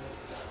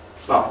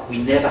 But we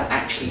never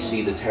actually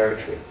see the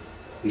territory.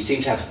 We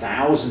seem to have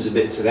thousands of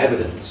bits of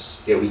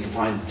evidence. Yeah, we can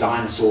find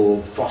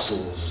dinosaur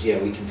fossils, yeah,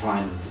 we can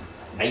find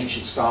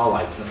ancient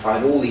starlight, we can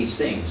find all these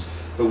things,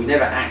 but we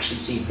never actually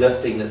see the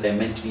thing that they're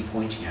meant to be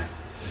pointing at.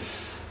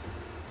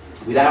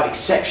 Without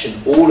exception,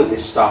 all of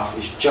this stuff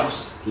is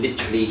just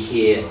literally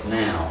here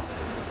now.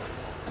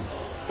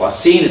 While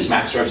seen as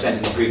maps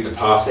representing the proof of the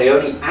past, they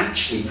only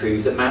actually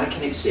prove that matter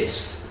can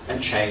exist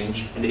and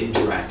change and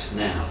interact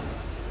now.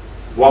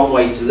 One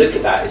way to look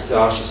at that is to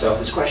ask yourself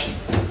this question.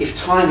 If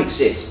time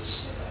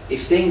exists,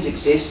 if things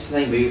exist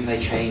and they move and they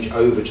change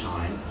over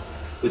time,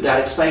 Would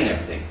that explain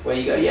everything? Well,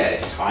 you go, yeah,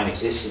 if time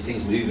exists and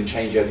things move and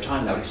change over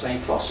time, that would explain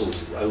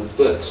fossils, old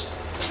books,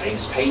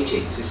 famous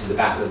paintings. This is the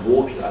Battle of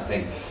Waterloo, I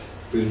think.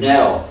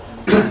 Brunel,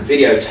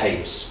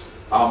 videotapes,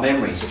 our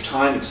memories. If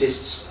time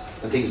exists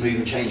and things move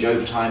and change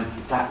over time,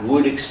 that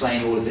would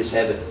explain all of this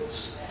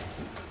evidence.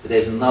 But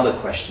there's another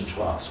question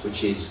to ask,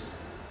 which is,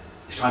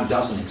 if time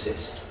doesn't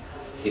exist,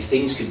 if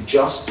things could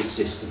just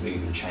exist and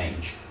move and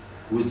change,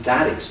 would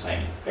that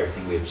explain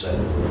everything we observe?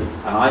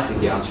 And I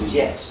think the answer is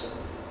yes.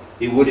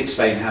 It would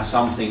explain how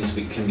some things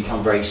can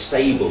become very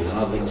stable and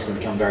other things can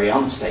become very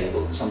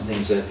unstable, and some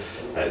things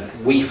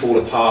we fall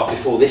apart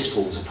before this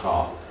falls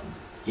apart.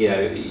 You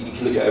know, you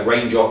can look at a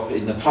raindrop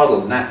in the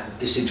puddle and that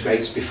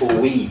disintegrates before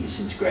we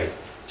disintegrate.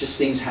 Just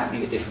things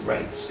happening at different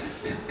rates.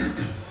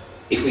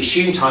 If we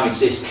assume time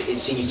exists, it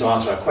seems to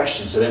answer our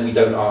question, so then we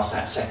don't ask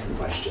that second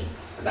question.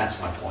 And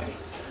that's my point.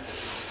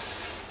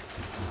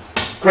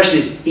 The question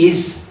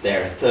is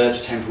there a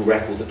third temporal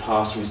record, the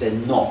past, or is there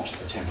not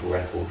a temporal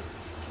record?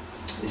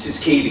 This is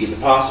key because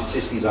the past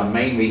existing is our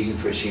main reason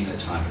for assuming that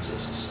time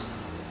exists.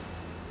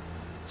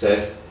 So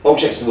if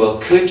objects in the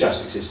world could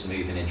just exist and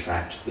move and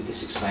interact, would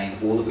this explain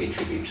all that we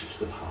attribute to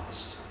the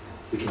past?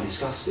 We can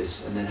discuss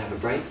this and then have a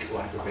break,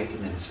 or have a break and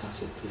then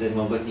discuss it. Has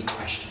anyone got any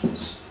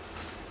questions?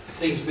 If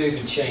things move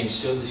and change,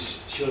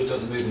 surely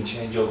don't they move and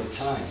change over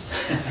time?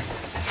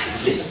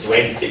 Listen to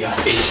anything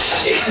I've been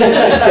saying.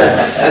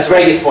 That's a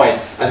very good point.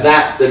 And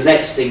that the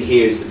next thing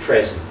here is the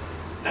present.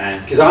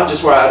 And because I'm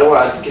just worried,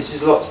 because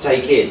there's a lot to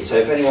take in. So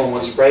if anyone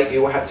wants a break,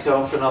 you will have to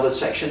go on for another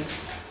section.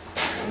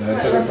 No,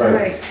 let's have a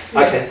break.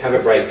 Okay, have a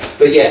break.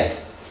 But yeah,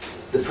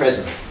 the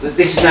present.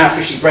 This is now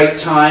officially break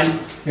time.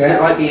 Is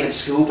it like being at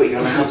school, but you're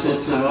allowed to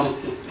turn off?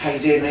 How you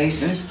doing,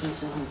 Lise?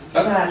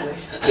 Badly.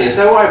 Yeah,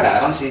 don't worry about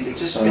it. Honestly,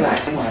 just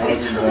relax. Don't worry.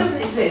 If time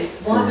doesn't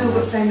exist, why have we got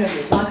the same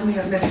memories? Why can we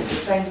have memories of the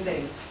same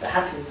thing that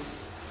happened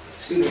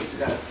 2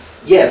 weeks ago?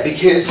 Yeah,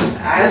 because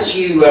as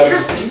you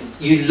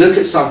look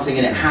at something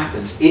and it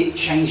happens, it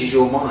changes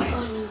your mind.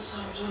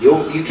 You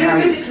We're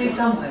carry physically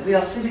somewhere. We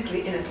are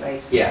physically in a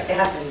place. Yeah. It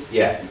happened.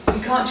 Yeah.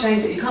 You can't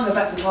change it. You can't go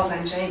back to the past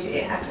and change it.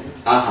 It happened.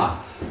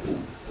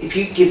 If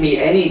you give me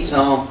any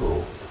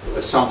example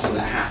of something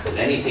that happened,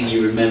 anything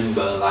you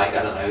remember, like,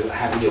 I don't know,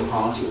 having your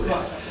party or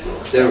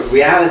whatever, the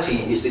reality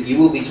is that you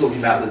will be talking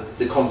about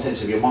the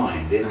contents of your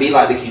mind. It'd be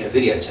like looking at a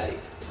videotape.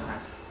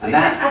 And it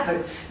just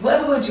happened.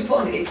 Whatever words you put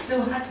on it, it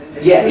still happened.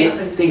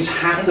 Things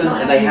happen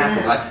and they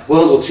happen. Like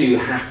World War II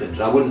happened.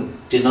 I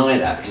wouldn't deny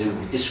that because it would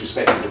be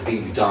disrespectful to the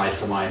people who died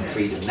for my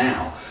freedom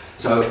now.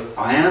 So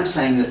I am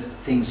saying that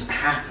things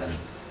happen,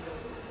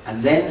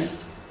 and then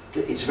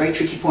it's a very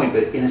tricky point.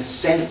 But in a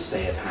sense,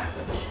 they have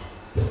happened.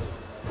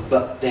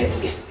 But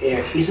if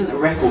there isn't a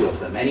record of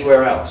them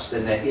anywhere else,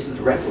 then there isn't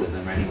a record of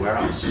them anywhere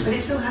else. But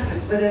it still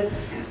happened. But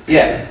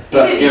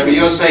but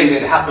you're saying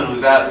that it happened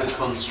without the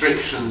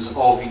constrictions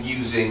of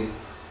using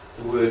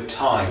the word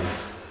time.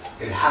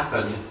 It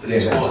happened, but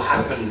it's all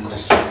happened.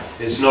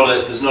 There's not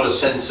a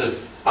sense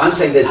of. I'm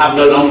saying there's no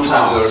no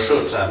time or a past.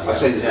 short time. I'm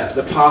saying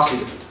the past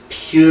is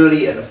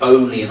purely and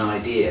only an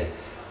idea.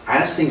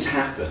 As things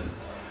happen,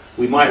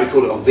 we might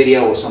record it on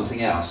video or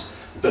something else.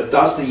 But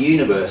does the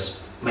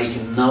universe make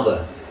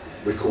another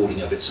recording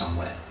of it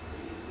somewhere?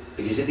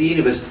 Because if the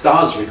universe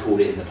does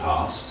record it in the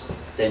past,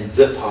 then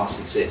the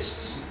past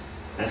exists.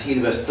 And if the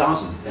universe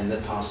doesn't, then the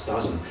past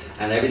doesn't.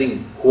 And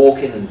everything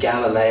Hawking and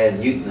Galileo and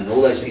Newton and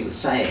all those people are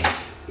saying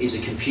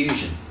is a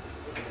confusion.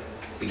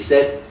 Because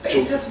they're... But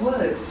it's just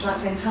words. It's like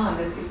saying time.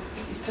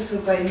 It's just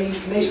a way of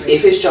measuring.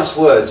 If it's just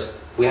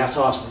words, we have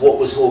to ask, what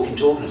was Hawking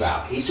talking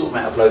about? He's talking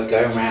about a bloke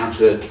going around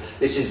to...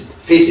 This is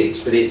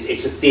physics, but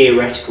it's a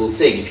theoretical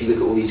thing. If you look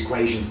at all these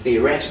equations,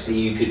 theoretically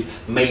you could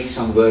make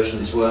some version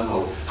of this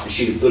wormhole and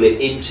shoot a bullet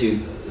into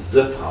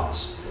the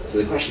past. So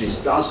the question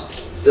is,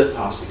 does the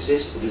past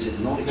exist, or does it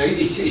not No,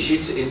 exist? he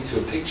shoots it into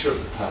a picture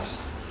of the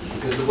past.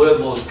 Because the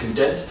wormhole is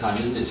condensed time,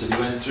 isn't it? So if you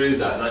went through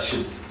that,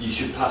 you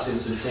should pass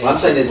instantaneously. Well, I'm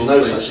saying there's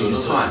no such thing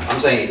as time. I'm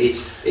saying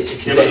it's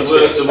a condensed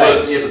bit of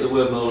space. But the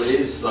wormhole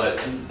is like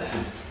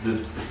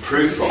the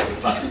proof of the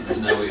fact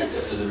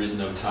that there is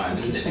no time,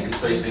 isn't it?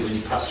 Because basically when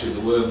you pass through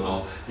the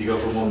wormhole, you go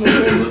from one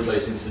place to another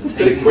place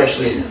instantaneously. But the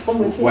question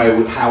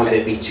is, how would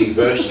there be two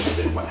versions of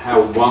it?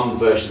 How would one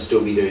version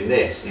still be doing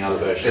this, and the other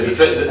version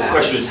the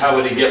question is, how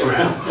would he get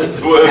around the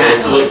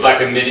wormhole to look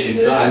back a minute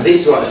in time? And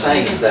this is what I'm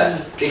saying, is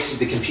that this is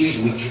the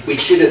confusion. We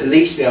should at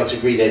least be able to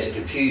agree there's a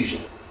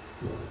confusion.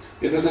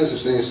 If there's no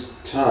such thing as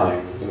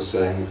time, you're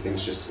saying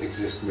things just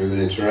exist, move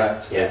and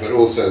interact. Yeah. But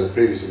also, the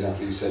previous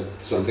example you said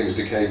some things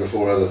decay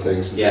before other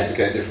things, and things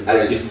decay at different At a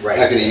rates. different rate.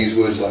 How can you use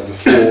words like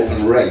before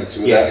and rate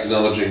without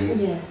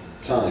acknowledging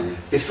time?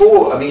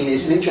 Before, I mean,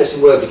 it's an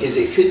interesting word because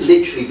it could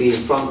literally be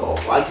in front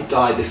of. I could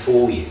die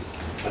before you.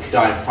 I could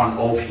die in front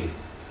of you.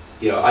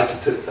 You know, I could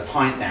put a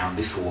pint down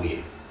before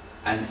you.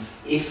 And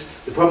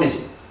if the problem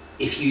is,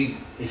 if you,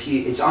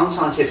 it's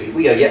unscientific. If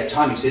we go, yep,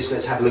 time exists,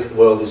 let's have a look at the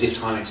world as if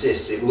time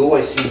exists, it will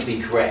always seem to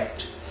be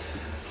correct.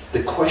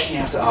 The question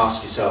you have to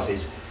ask yourself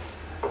is,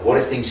 what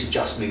if things could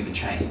just move and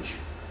change?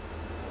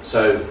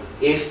 So,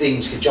 if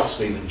things could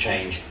just move and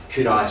change,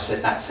 could I have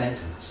said that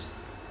sentence?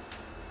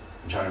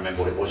 trying to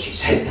remember what it was she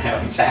said now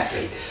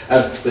exactly.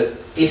 But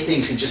if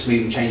things can just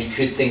move and change,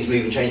 could things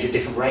move and change at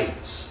different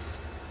rates?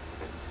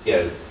 You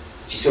know, do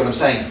you see what I'm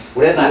saying?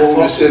 Whatever that What would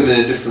philosophy- assume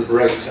in a different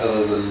rate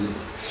other than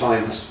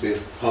time has to be a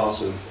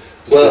part of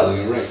Well,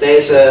 determining a rate?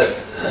 there's a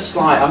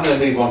slide. I'm going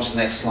to move on to the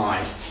next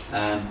slide.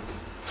 Hey,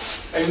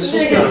 we're supposed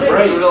to be on a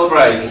break. A little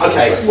break.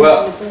 Okay,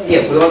 well,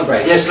 yeah, we're on a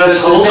break. Yes, let's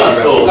The hold that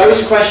next- thought.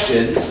 Those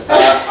questions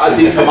I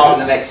do come up in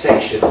the next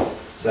section.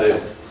 So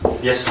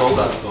Yes, hold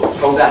that thought.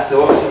 hold that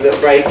thought. Let's have a little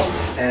break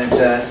and.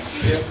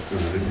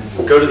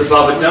 Go to the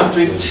bar, but don't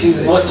drink too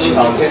much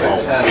alcohol.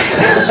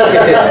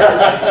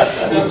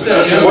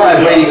 What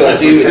I've really got to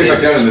do with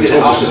this is spit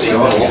it up.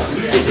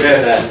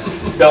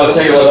 No, I'll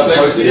tell you what, that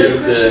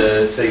posted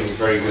thing's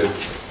very good.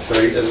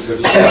 Very, that's a good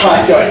look.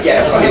 Right, go on,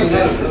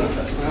 yeah.